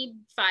only need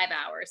 5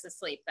 hours of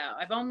sleep though.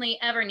 I've only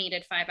ever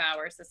needed 5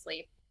 hours of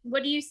sleep.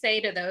 What do you say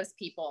to those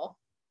people?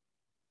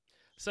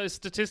 So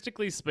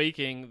statistically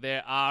speaking,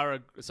 there are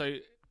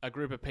a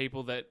group of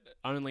people that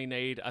only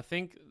need, I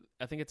think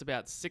it's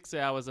about 6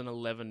 hours and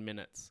 11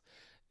 minutes,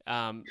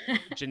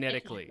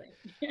 genetically.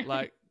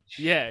 Like,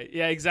 yeah,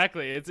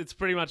 exactly. It's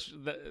pretty much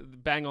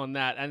bang on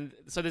that. And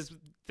so there's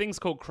things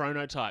called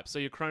chronotypes. So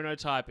your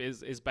chronotype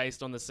is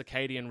based on the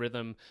circadian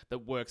rhythm that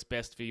works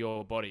best for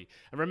your body.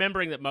 And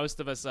remembering that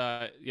most of us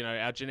are,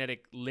 our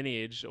genetic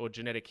lineage or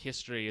genetic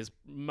history is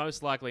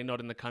most likely not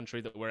in the country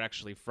that we're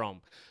actually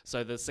from.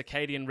 So the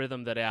circadian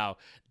rhythm that our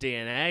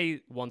DNA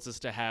wants us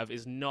to have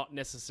is not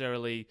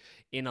necessarily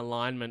in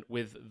alignment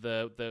with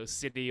the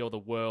city or the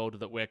world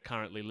that we're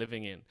currently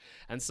living in.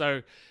 And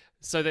so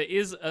there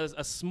is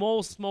a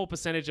small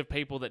percentage of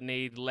people that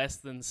need less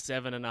than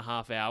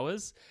 7.5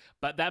 hours,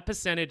 but that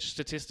percentage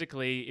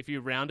statistically, if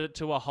you round it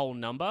to a whole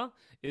number,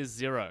 is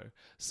 0.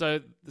 So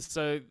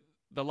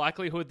the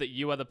likelihood that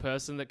you are the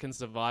person that can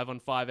survive on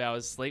 5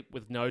 hours sleep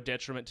with no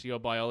detriment to your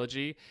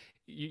biology,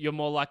 you're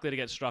more likely to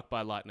get struck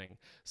by lightning.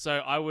 So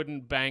I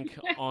wouldn't bank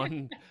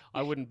on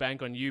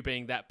you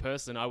being that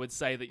person. I would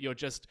say that you're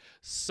just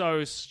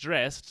so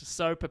stressed,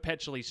 so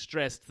perpetually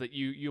stressed that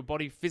your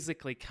body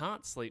physically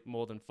can't sleep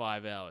more than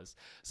 5 hours.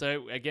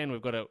 So again,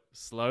 we've got to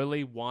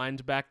slowly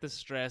wind back the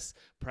stress,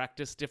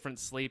 practice different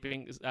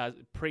sleeping,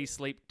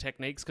 pre-sleep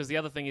techniques. Because the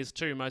other thing is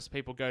too, most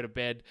people go to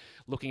bed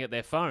looking at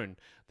their phone.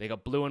 They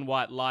got blue and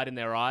white light in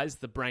their eyes.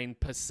 The brain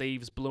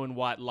perceives blue and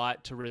white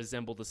light to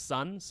resemble the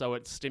sun, so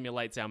it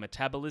stimulates our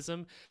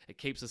metabolism. It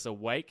keeps us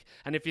awake.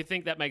 And if you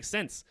think that makes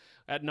sense,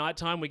 at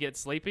nighttime we get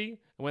sleepy,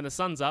 and when the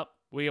sun's up,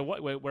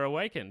 we're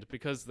awakened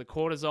because the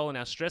cortisol and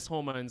our stress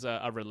hormones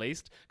are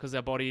released because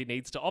our body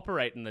needs to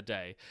operate in the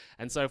day.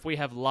 And so if we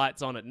have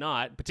lights on at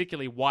night,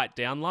 particularly white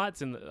down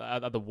lights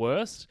are the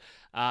worst,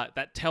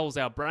 that tells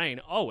our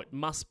brain, oh, it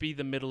must be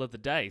the middle of the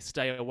day.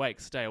 Stay awake.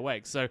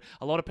 So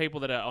a lot of people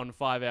that are on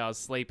 5 hours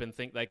sleep and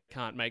think they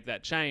can't make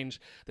that change,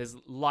 there's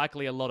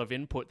likely a lot of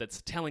input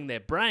that's telling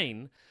their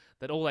brain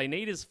that all they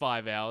need is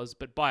 5 hours,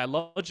 but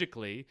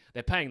biologically,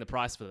 they're paying the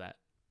price for that.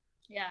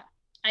 Yeah.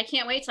 I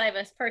can't wait till I have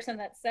a person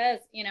that says,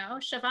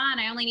 Siobhan,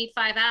 I only need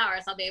 5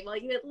 hours. I'll be able,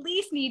 you at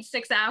least need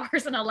 6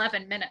 hours and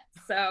 11 minutes.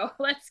 So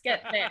let's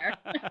get there.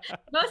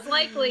 Most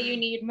likely you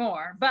need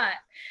more, but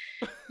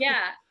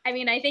yeah, I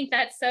think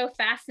that's so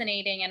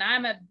fascinating. And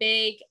I'm a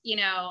big,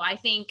 I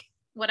think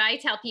what I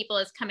tell people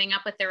is coming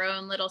up with their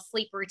own little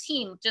sleep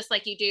routine, just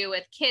like you do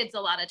with kids.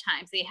 A lot of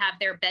times they have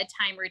their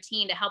bedtime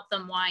routine to help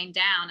them wind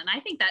down. And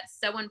I think that's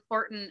so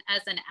important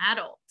as an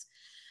adult.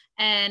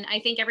 And I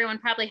think everyone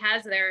probably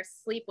has their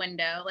sleep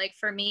window. Like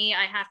for me,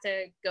 I have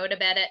to go to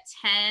bed at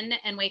 10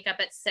 and wake up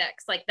at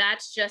 6. Like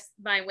that's just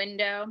my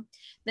window.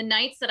 The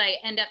nights that I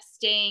end up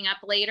staying up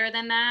later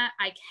than that,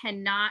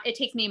 it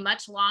takes me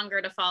much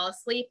longer to fall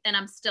asleep and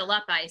I'm still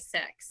up by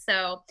 6.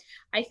 So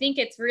I think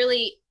it's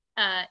really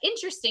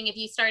interesting if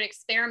you start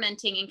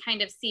experimenting and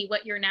kind of see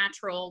what your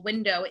natural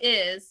window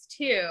is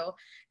too.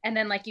 And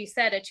then, like you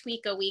said, a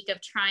tweak a week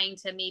of trying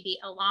to maybe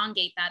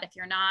elongate that if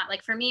you're not.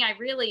 Like for me, I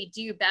really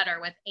do better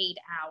with 8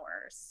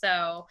 hours.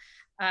 So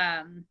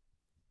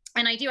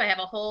and I have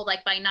a whole,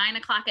 like by 9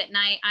 o'clock at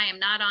night, I am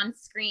not on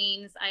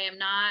screens. I am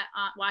not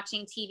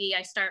watching TV.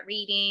 I start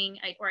reading,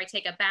 or I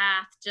take a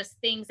bath, just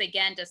things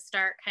again to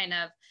start kind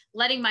of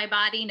letting my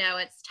body know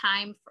it's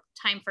time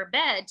for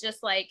bed,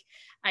 just like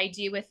I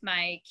do with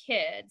my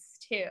kids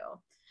too.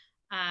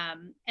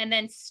 And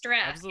then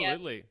stress. Yep,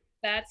 Absolutely.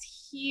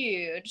 that's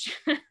huge.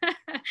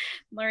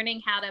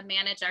 Learning how to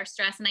manage our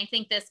stress. And I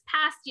think this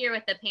past year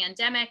with the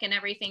pandemic and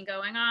everything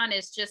going on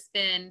has just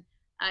been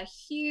a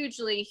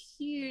hugely,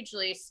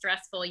 hugely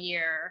stressful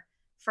year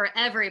for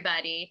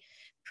everybody,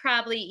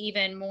 probably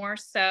even more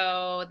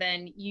so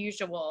than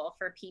usual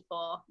for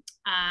people.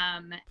 For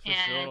And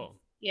sure.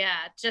 yeah,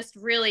 just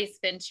really it's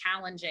been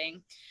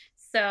challenging.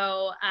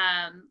 So,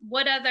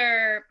 what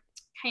other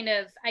kind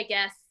of, I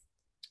guess,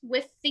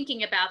 with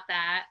thinking about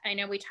that, I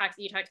know you talked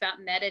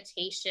about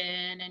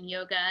meditation and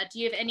yoga. Do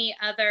you have any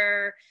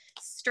other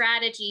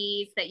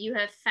strategies that you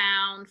have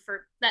found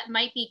for that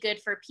might be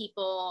good for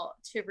people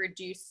to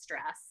reduce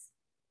stress?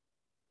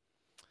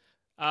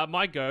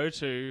 My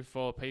go-to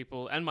for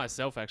people and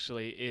myself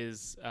actually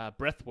is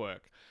breath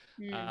work.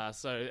 Mm,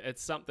 So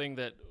it's something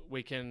that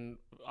we can.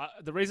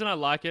 The reason I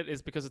like it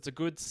is because it's a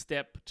good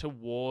step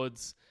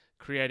towards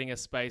creating a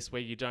space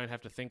where you don't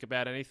have to think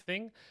about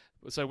anything.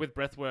 So with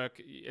breath work,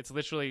 it's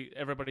literally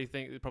everybody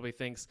probably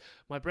thinks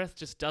my breath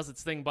just does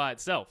its thing by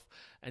itself,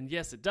 and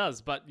yes, it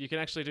does. But you can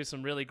actually do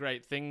some really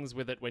great things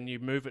with it when you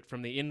move it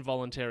from the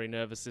involuntary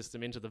nervous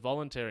system into the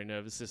voluntary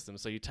nervous system.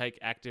 So you take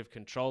active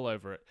control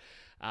over it.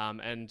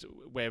 And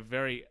we're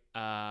very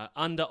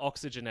under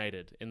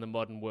oxygenated in the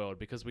modern world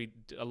because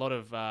a lot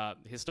of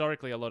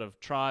historically a lot of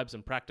tribes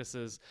and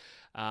practices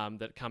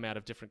that come out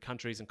of different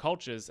countries and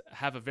cultures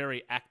have a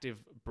very active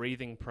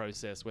breathing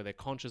process where they're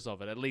conscious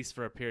of it, at least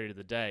for a period of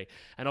the day.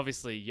 And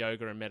obviously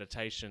yoga and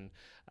meditation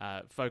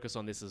focus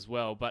on this as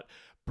well, but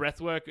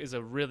breath work is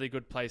a really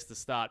good place to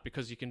start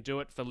because you can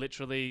do it for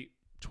literally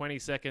 20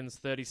 seconds,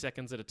 30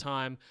 seconds at a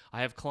time.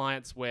 I have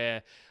clients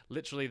where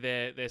literally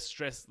they're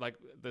stressed, like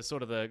the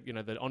sort of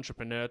the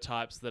entrepreneur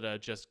types that are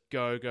just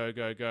go go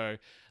go go.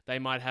 They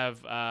might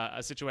have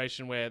a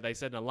situation where they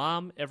set an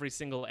alarm every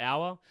single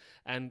hour,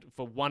 and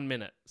for 1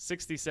 minute,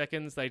 60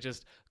 seconds, they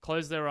just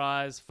close their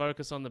eyes,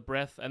 focus on the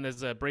breath, and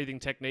there's a breathing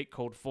technique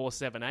called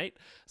 4-7-8.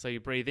 So you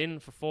breathe in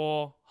for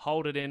 4,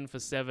 hold it in for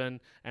 7,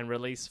 and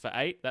release for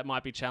 8. That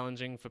might be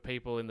challenging for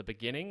people in the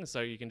beginning, so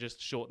you can just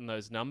shorten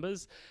those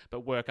numbers,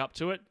 but work up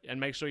to it, and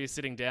make sure you're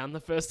sitting down the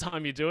first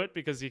time you do it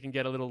because you can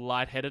get a little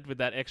lightheaded with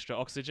that extra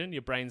oxygen.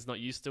 Your brain's not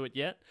used to it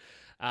yet.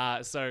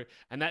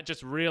 And that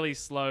just really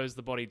slows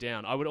the body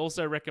down. I would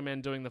also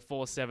recommend doing the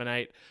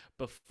 4-7-8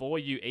 before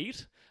you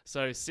eat.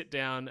 So sit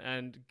down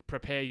and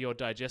prepare your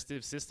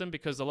digestive system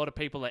because a lot of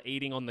people are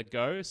eating on the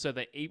go. So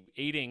they're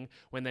eating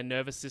when their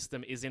nervous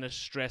system is in a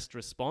stressed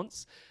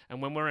response.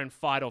 And when we're in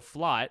fight or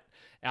flight,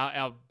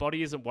 our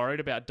body isn't worried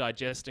about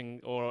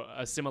digesting or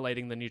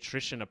assimilating the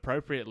nutrition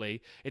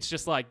appropriately. It's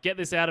just like, get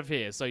this out of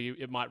here. So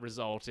it might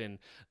result in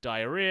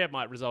diarrhea. It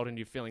might result in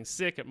you feeling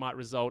sick. It might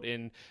result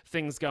in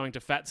things going to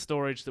fat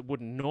storage that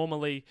wouldn't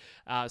normally.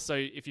 So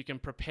if you can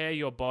prepare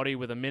your body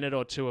with a minute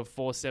or two of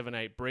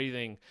 4-7-8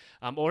 breathing,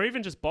 or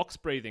even just box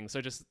breathing.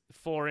 So just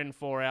 4 in,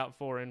 4 out,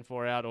 4 in,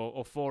 4 out,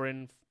 or 4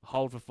 in,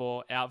 hold for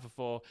 4, out for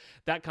 4,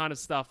 that kind of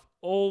stuff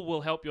all will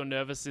help your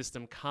nervous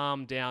system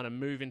calm down and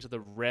move into the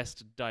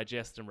rest,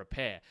 digest, and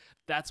repair.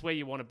 That's where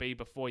you want to be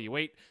before you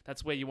eat.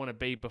 That's where you want to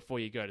be before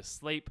you go to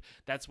sleep.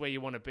 That's where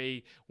you want to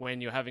be when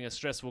you're having a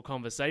stressful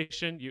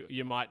conversation.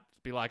 You might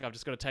be like, I've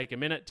just got to take a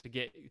minute to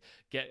get,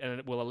 and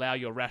it will allow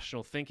your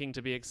rational thinking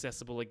to be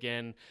accessible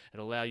again.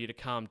 It'll allow you to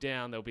calm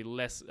down. There'll be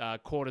less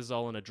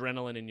cortisol and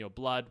adrenaline in your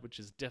blood, which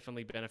is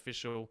definitely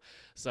beneficial.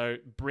 So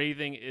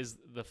breathing is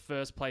the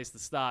first place to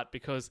start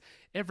because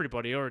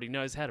everybody already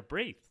knows how to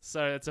breathe.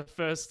 So it's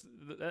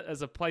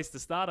as a place to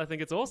start. I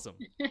think it's awesome.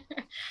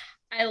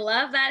 I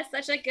love that.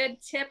 Such a good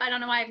tip. I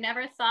don't know why I've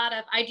never thought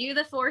of. I do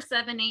the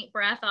 4-7-8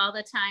 breath all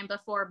the time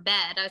before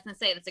bed. I was going to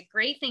say that's a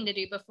great thing to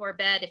do before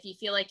bed if you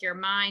feel like your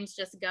mind's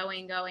just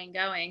going, going,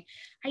 going.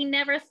 I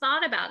never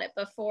thought about it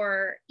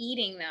before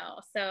eating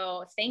though.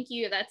 So thank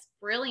you. That's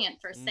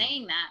brilliant for Mm.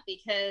 saying that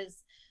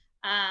because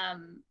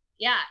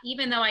yeah,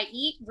 even though I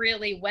eat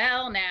really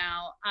well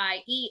now,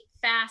 I eat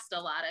fast a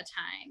lot of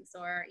times,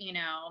 or,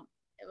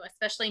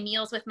 especially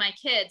meals with my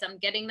kids. I'm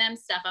getting them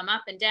stuff. I'm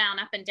up and down,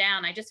 up and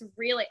down. I'm going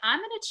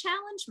to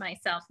challenge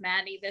myself,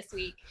 Maddie, this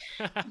week,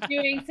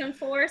 doing some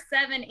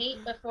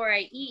 4-7-8 before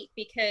I eat,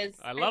 because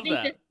I I love think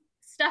this that.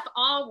 stuff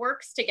all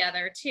works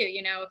together too.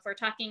 If we're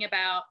talking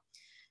about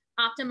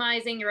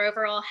optimizing your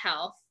overall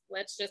health,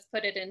 let's just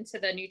put it into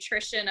the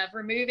nutrition of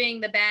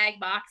removing the bag,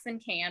 box,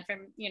 and can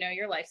from,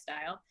 your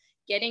lifestyle,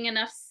 getting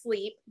enough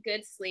sleep,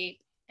 good sleep,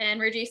 and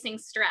reducing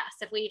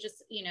stress. If we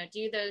just,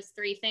 do those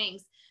three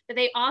things, but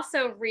they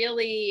also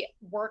really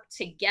work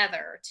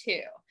together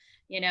too,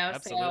 so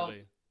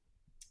Absolutely.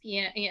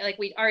 like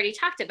we already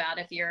talked about,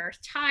 if you're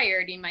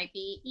tired, you might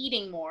be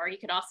eating more. You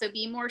could also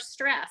be more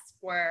stressed,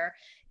 where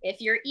if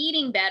you're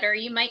eating better,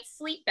 you might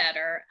sleep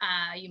better.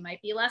 You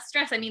might be less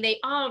stressed. I mean, they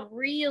all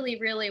really,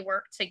 really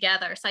work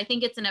together. So I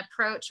think it's an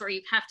approach where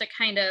you have to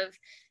kind of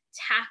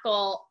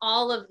tackle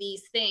all of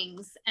these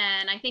things.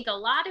 And I think a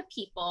lot of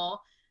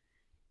people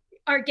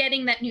are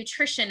getting that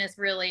nutrition is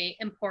really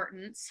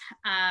important.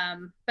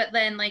 But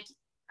then, like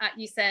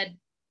you said,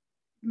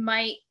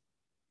 might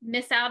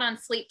miss out on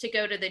sleep to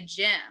go to the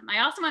gym.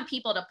 I also want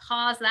people to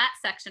pause that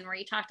section where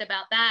you talked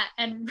about that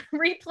and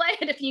replay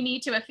it if you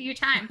need to a few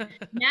times.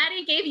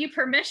 Maddie gave you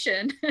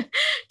permission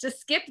to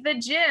skip the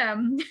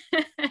gym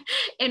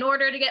in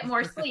order to get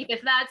more sleep.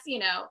 If that's,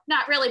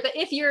 not really, but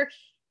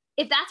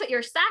if that's what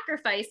you're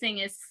sacrificing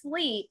is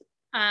sleep,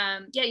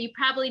 you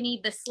probably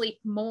need the sleep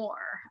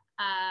more.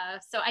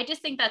 So I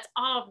just think that's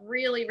all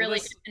really, really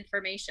good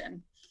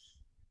information.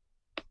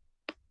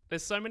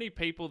 There's so many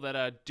people that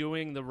are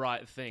doing the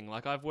right thing.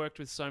 Like I've worked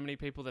with so many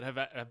people that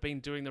have been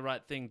doing the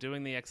right thing,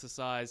 doing the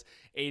exercise,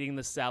 eating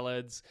the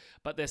salads,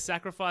 but they're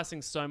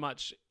sacrificing so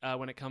much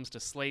when it comes to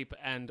sleep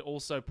and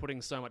also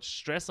putting so much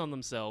stress on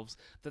themselves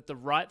that the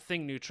right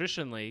thing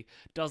nutritionally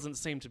doesn't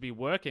seem to be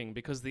working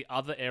because the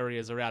other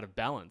areas are out of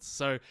balance.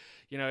 So,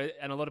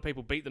 and a lot of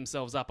people beat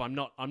themselves up. I'm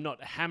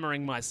not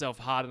hammering myself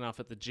hard enough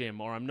at the gym,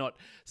 or I'm not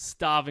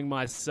starving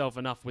myself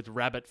enough with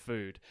rabbit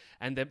food.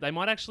 And they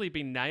might actually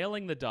be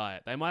nailing the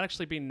diet. They might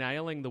actually be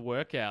nailing the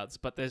workouts,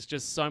 but there's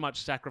just so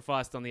much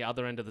sacrificed on the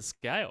other end of the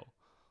scale.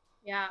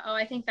 Yeah. Oh,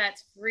 I think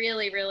that's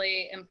really,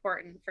 really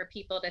important for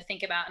people to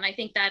think about. And I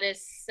think that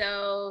is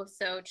so,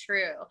 so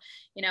true.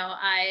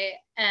 I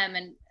am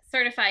a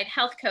certified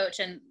health coach,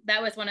 and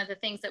that was one of the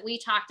things that we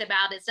talked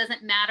about. It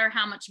doesn't matter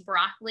how much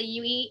broccoli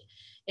you eat.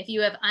 If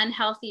you have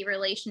unhealthy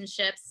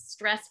relationships,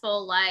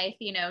 stressful life,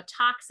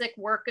 toxic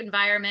work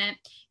environment,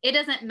 it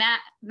doesn't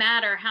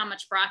matter how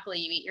much broccoli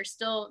you eat. You're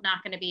still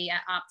not going to be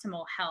at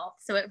optimal health.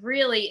 So it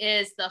really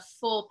is the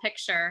full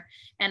picture.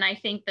 And I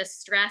think the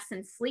stress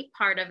and sleep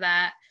part of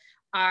that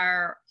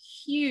are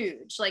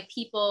huge. Like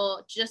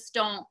people just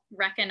don't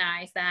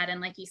recognize that.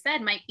 And like you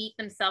said, might beat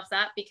themselves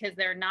up because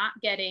they're not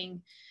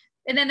getting,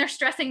 and then they're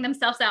stressing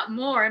themselves out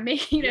more and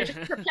making, just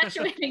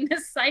perpetuating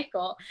this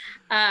cycle.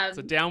 It's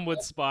a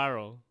downward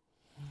spiral.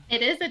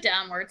 It is a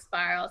downward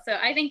spiral. So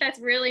I think that's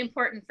really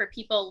important for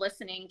people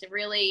listening to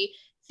really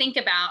think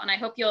about. And I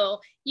hope you'll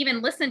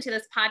even listen to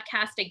this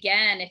podcast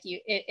again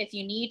if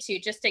you need to,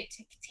 just to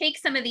take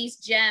some of these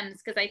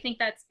gems, because I think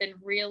that's been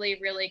really,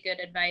 really good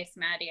advice,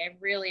 Maddie. I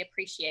really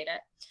appreciate it.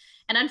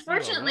 And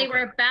unfortunately,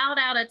 we're about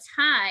out of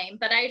time,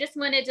 but I just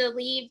wanted to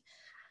leave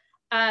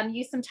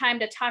use some time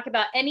to talk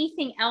about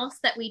anything else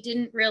that we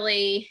didn't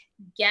really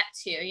get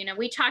to.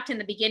 We talked in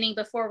the beginning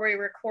before we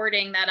were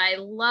recording that I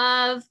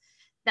love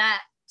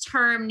that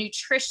term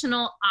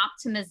nutritional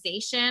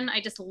optimization.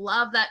 I just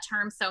love that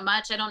term so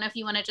much. I don't know if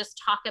you want to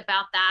just talk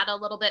about that a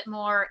little bit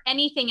more.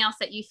 Anything else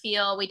that you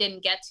feel we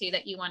didn't get to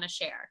that you want to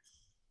share?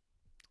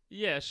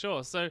 Yeah,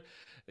 sure. So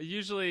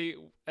usually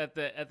at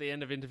the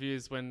end of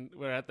interviews, when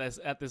we're at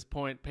this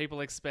point,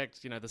 people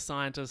expect the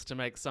scientists to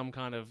make some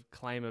kind of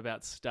claim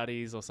about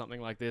studies or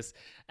something like this,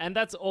 and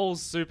that's all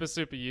super,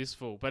 super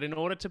useful. But in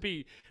order to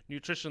be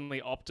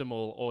nutritionally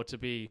optimal, or to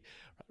be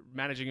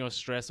managing your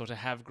stress, or to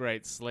have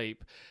great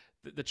sleep,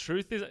 the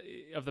truth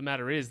of the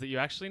matter is that you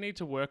actually need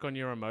to work on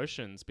your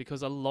emotions,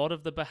 because a lot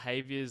of the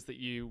behaviors that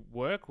you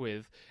work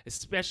with,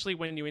 especially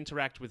when you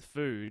interact with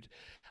food,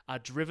 are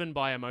driven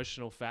by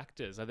emotional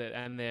factors,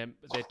 and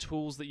they're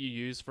tools that you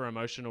use for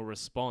emotional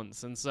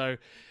response. And so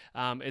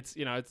and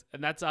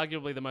that's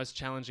arguably the most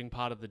challenging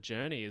part of the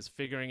journey, is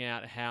figuring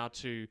out how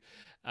to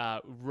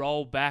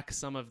roll back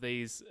some of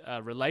these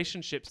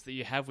relationships that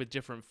you have with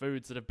different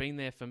foods that have been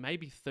there for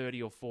maybe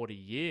 30 or 40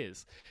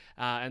 years.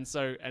 And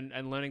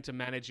learning to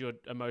manage your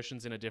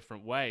emotions in a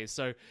different way.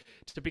 So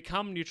to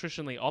become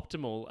nutritionally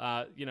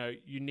optimal,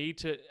 you need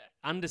to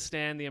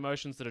understand the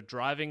emotions that are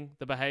driving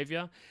the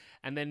behavior,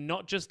 and then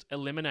not just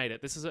eliminate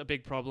it. This is a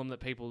big problem that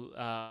people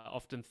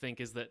often think,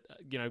 is that,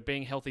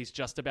 being healthy is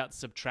just about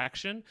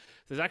subtraction.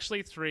 There's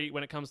actually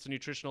when it comes to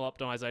nutritional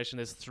optimization,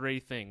 there's three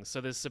things. So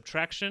there's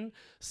subtraction,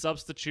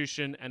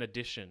 substitution, and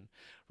addition,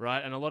 right?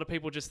 And a lot of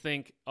people just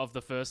think of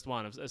the first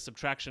one, of a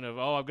subtraction of,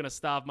 I'm going to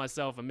starve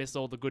myself and miss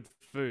all the good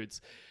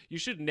foods. You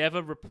should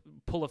never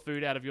pull a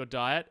food out of your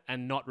diet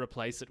and not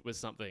replace it with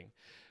something.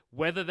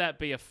 Whether that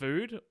be a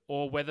food,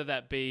 or whether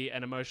that be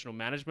an emotional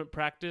management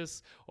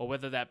practice, or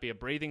whether that be a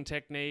breathing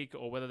technique,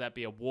 or whether that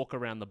be a walk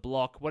around the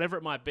block, whatever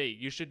it might be,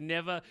 you should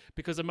never,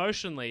 because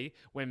emotionally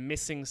we're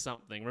missing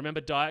something. Remember,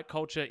 diet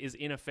culture is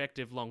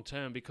ineffective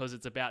long-term because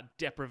it's about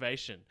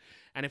deprivation.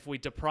 And if we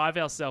deprive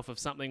ourselves of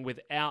something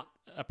without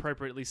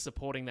appropriately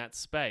supporting that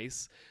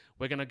space,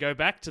 we're going to go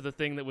back to the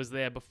thing that was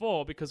there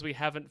before because we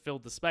haven't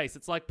filled the space.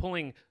 It's like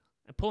pulling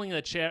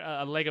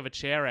a leg of a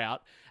chair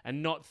out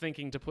and not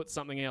thinking to put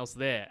something else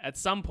there. At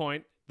some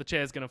point, the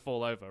chair's going to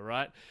fall over,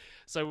 right?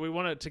 So we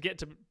want to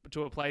get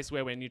to a place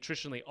where we're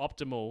nutritionally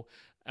optimal.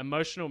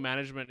 Emotional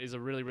management is a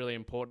really, really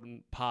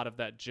important part of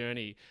that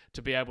journey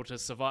to be able to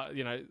survive,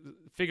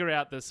 figure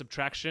out the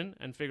subtraction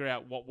and figure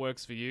out what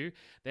works for you,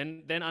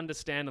 then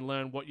understand and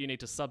learn what you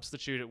need to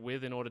substitute it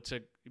with in order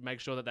to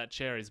make sure that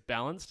chair is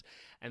balanced.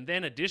 And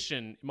then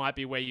addition might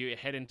be where you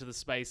head into the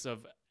space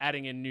of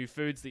adding in new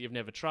foods that you've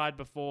never tried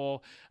before.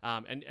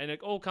 And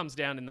it all comes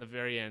down in the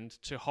very end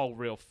to whole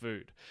real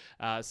food.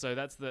 So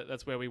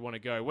that's where we want to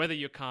go. Whether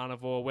you're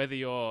carnivore, whether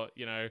you're,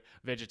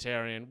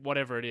 vegetarian,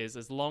 whatever it is,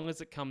 as long as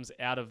it comes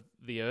out of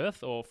the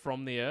earth or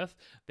from the earth,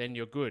 then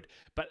you're good.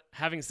 But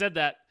having said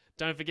that,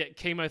 don't forget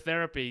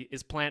chemotherapy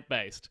is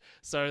plant-based.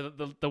 So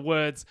the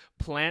words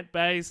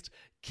plant-based,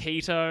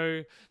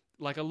 keto,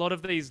 like a lot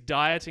of these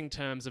dieting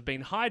terms have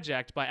been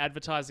hijacked by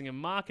advertising and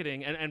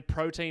marketing, and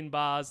protein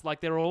bars,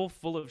 like they're all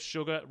full of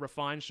sugar,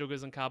 refined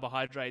sugars and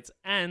carbohydrates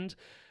and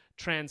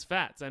trans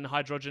fats and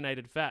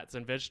hydrogenated fats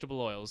and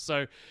vegetable oils.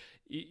 So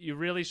you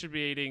really should be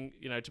eating,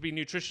 to be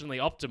nutritionally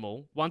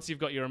optimal once you've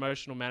got your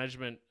emotional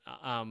management,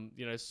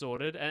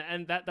 sorted.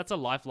 And that's a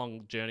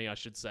lifelong journey, I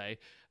should say.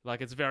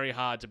 Like, it's very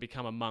hard to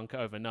become a monk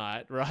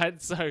overnight,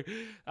 right? So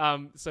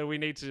we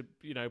need to,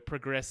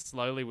 progress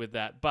slowly with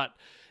that. But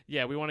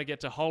yeah, we want to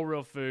get to whole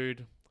real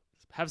food,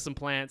 have some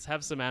plants,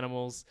 have some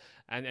animals,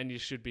 and you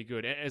should be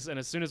good. And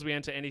as soon as we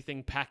enter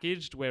anything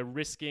packaged, we're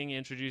risking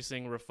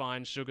introducing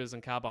refined sugars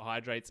and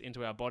carbohydrates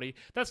into our body.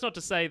 That's not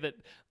to say that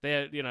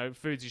they're,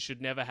 foods you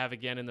should never have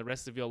again in the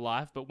rest of your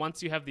life. But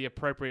once you have the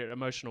appropriate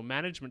emotional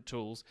management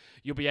tools,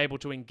 you'll be able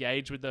to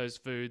engage with those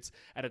foods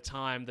at a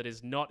time that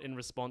is not in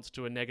response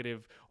to a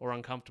negative or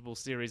uncomfortable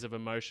series of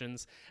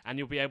emotions. And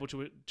you'll be able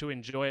to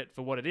enjoy it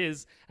for what it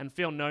is and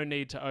feel no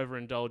need to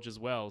overindulge as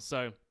well.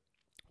 So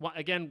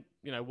again,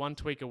 one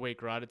tweak a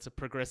week, right? It's a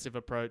progressive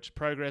approach.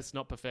 Progress,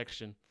 not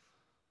perfection.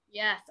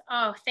 Yes.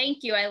 Oh,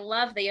 thank you. I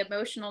love the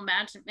emotional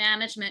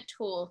management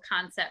tool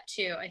concept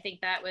too. I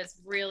think that was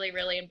really,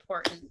 really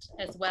important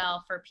as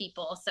well for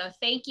people. So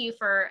thank you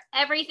for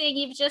everything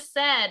you've just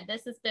said.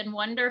 This has been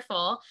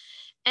wonderful.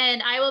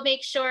 And I will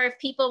make sure if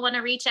people want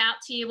to reach out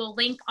to you, we'll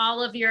link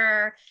all of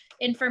your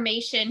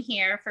information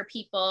here for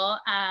people.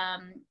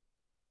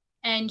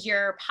 And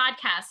your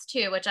podcast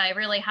too, which I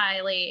really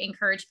highly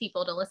encourage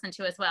people to listen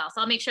to as well. So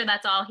I'll make sure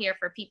that's all here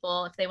for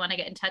people if they want to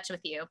get in touch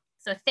with you.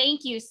 So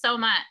thank you so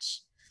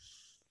much.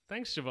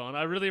 Thanks, Siobhan.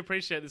 I really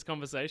appreciate this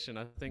conversation.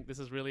 I think this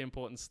is really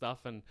important stuff,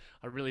 and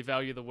I really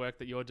value the work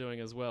that you're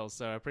doing as well.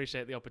 So I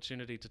appreciate the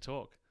opportunity to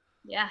talk.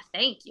 Yeah,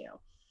 thank you.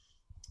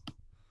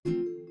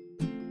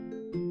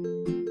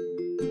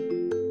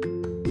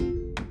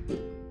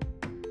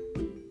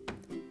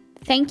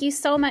 Thank you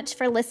so much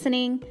for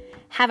listening.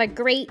 Have a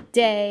great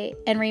day,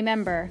 and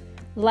remember,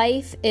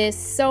 life is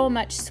so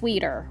much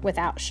sweeter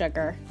without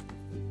sugar.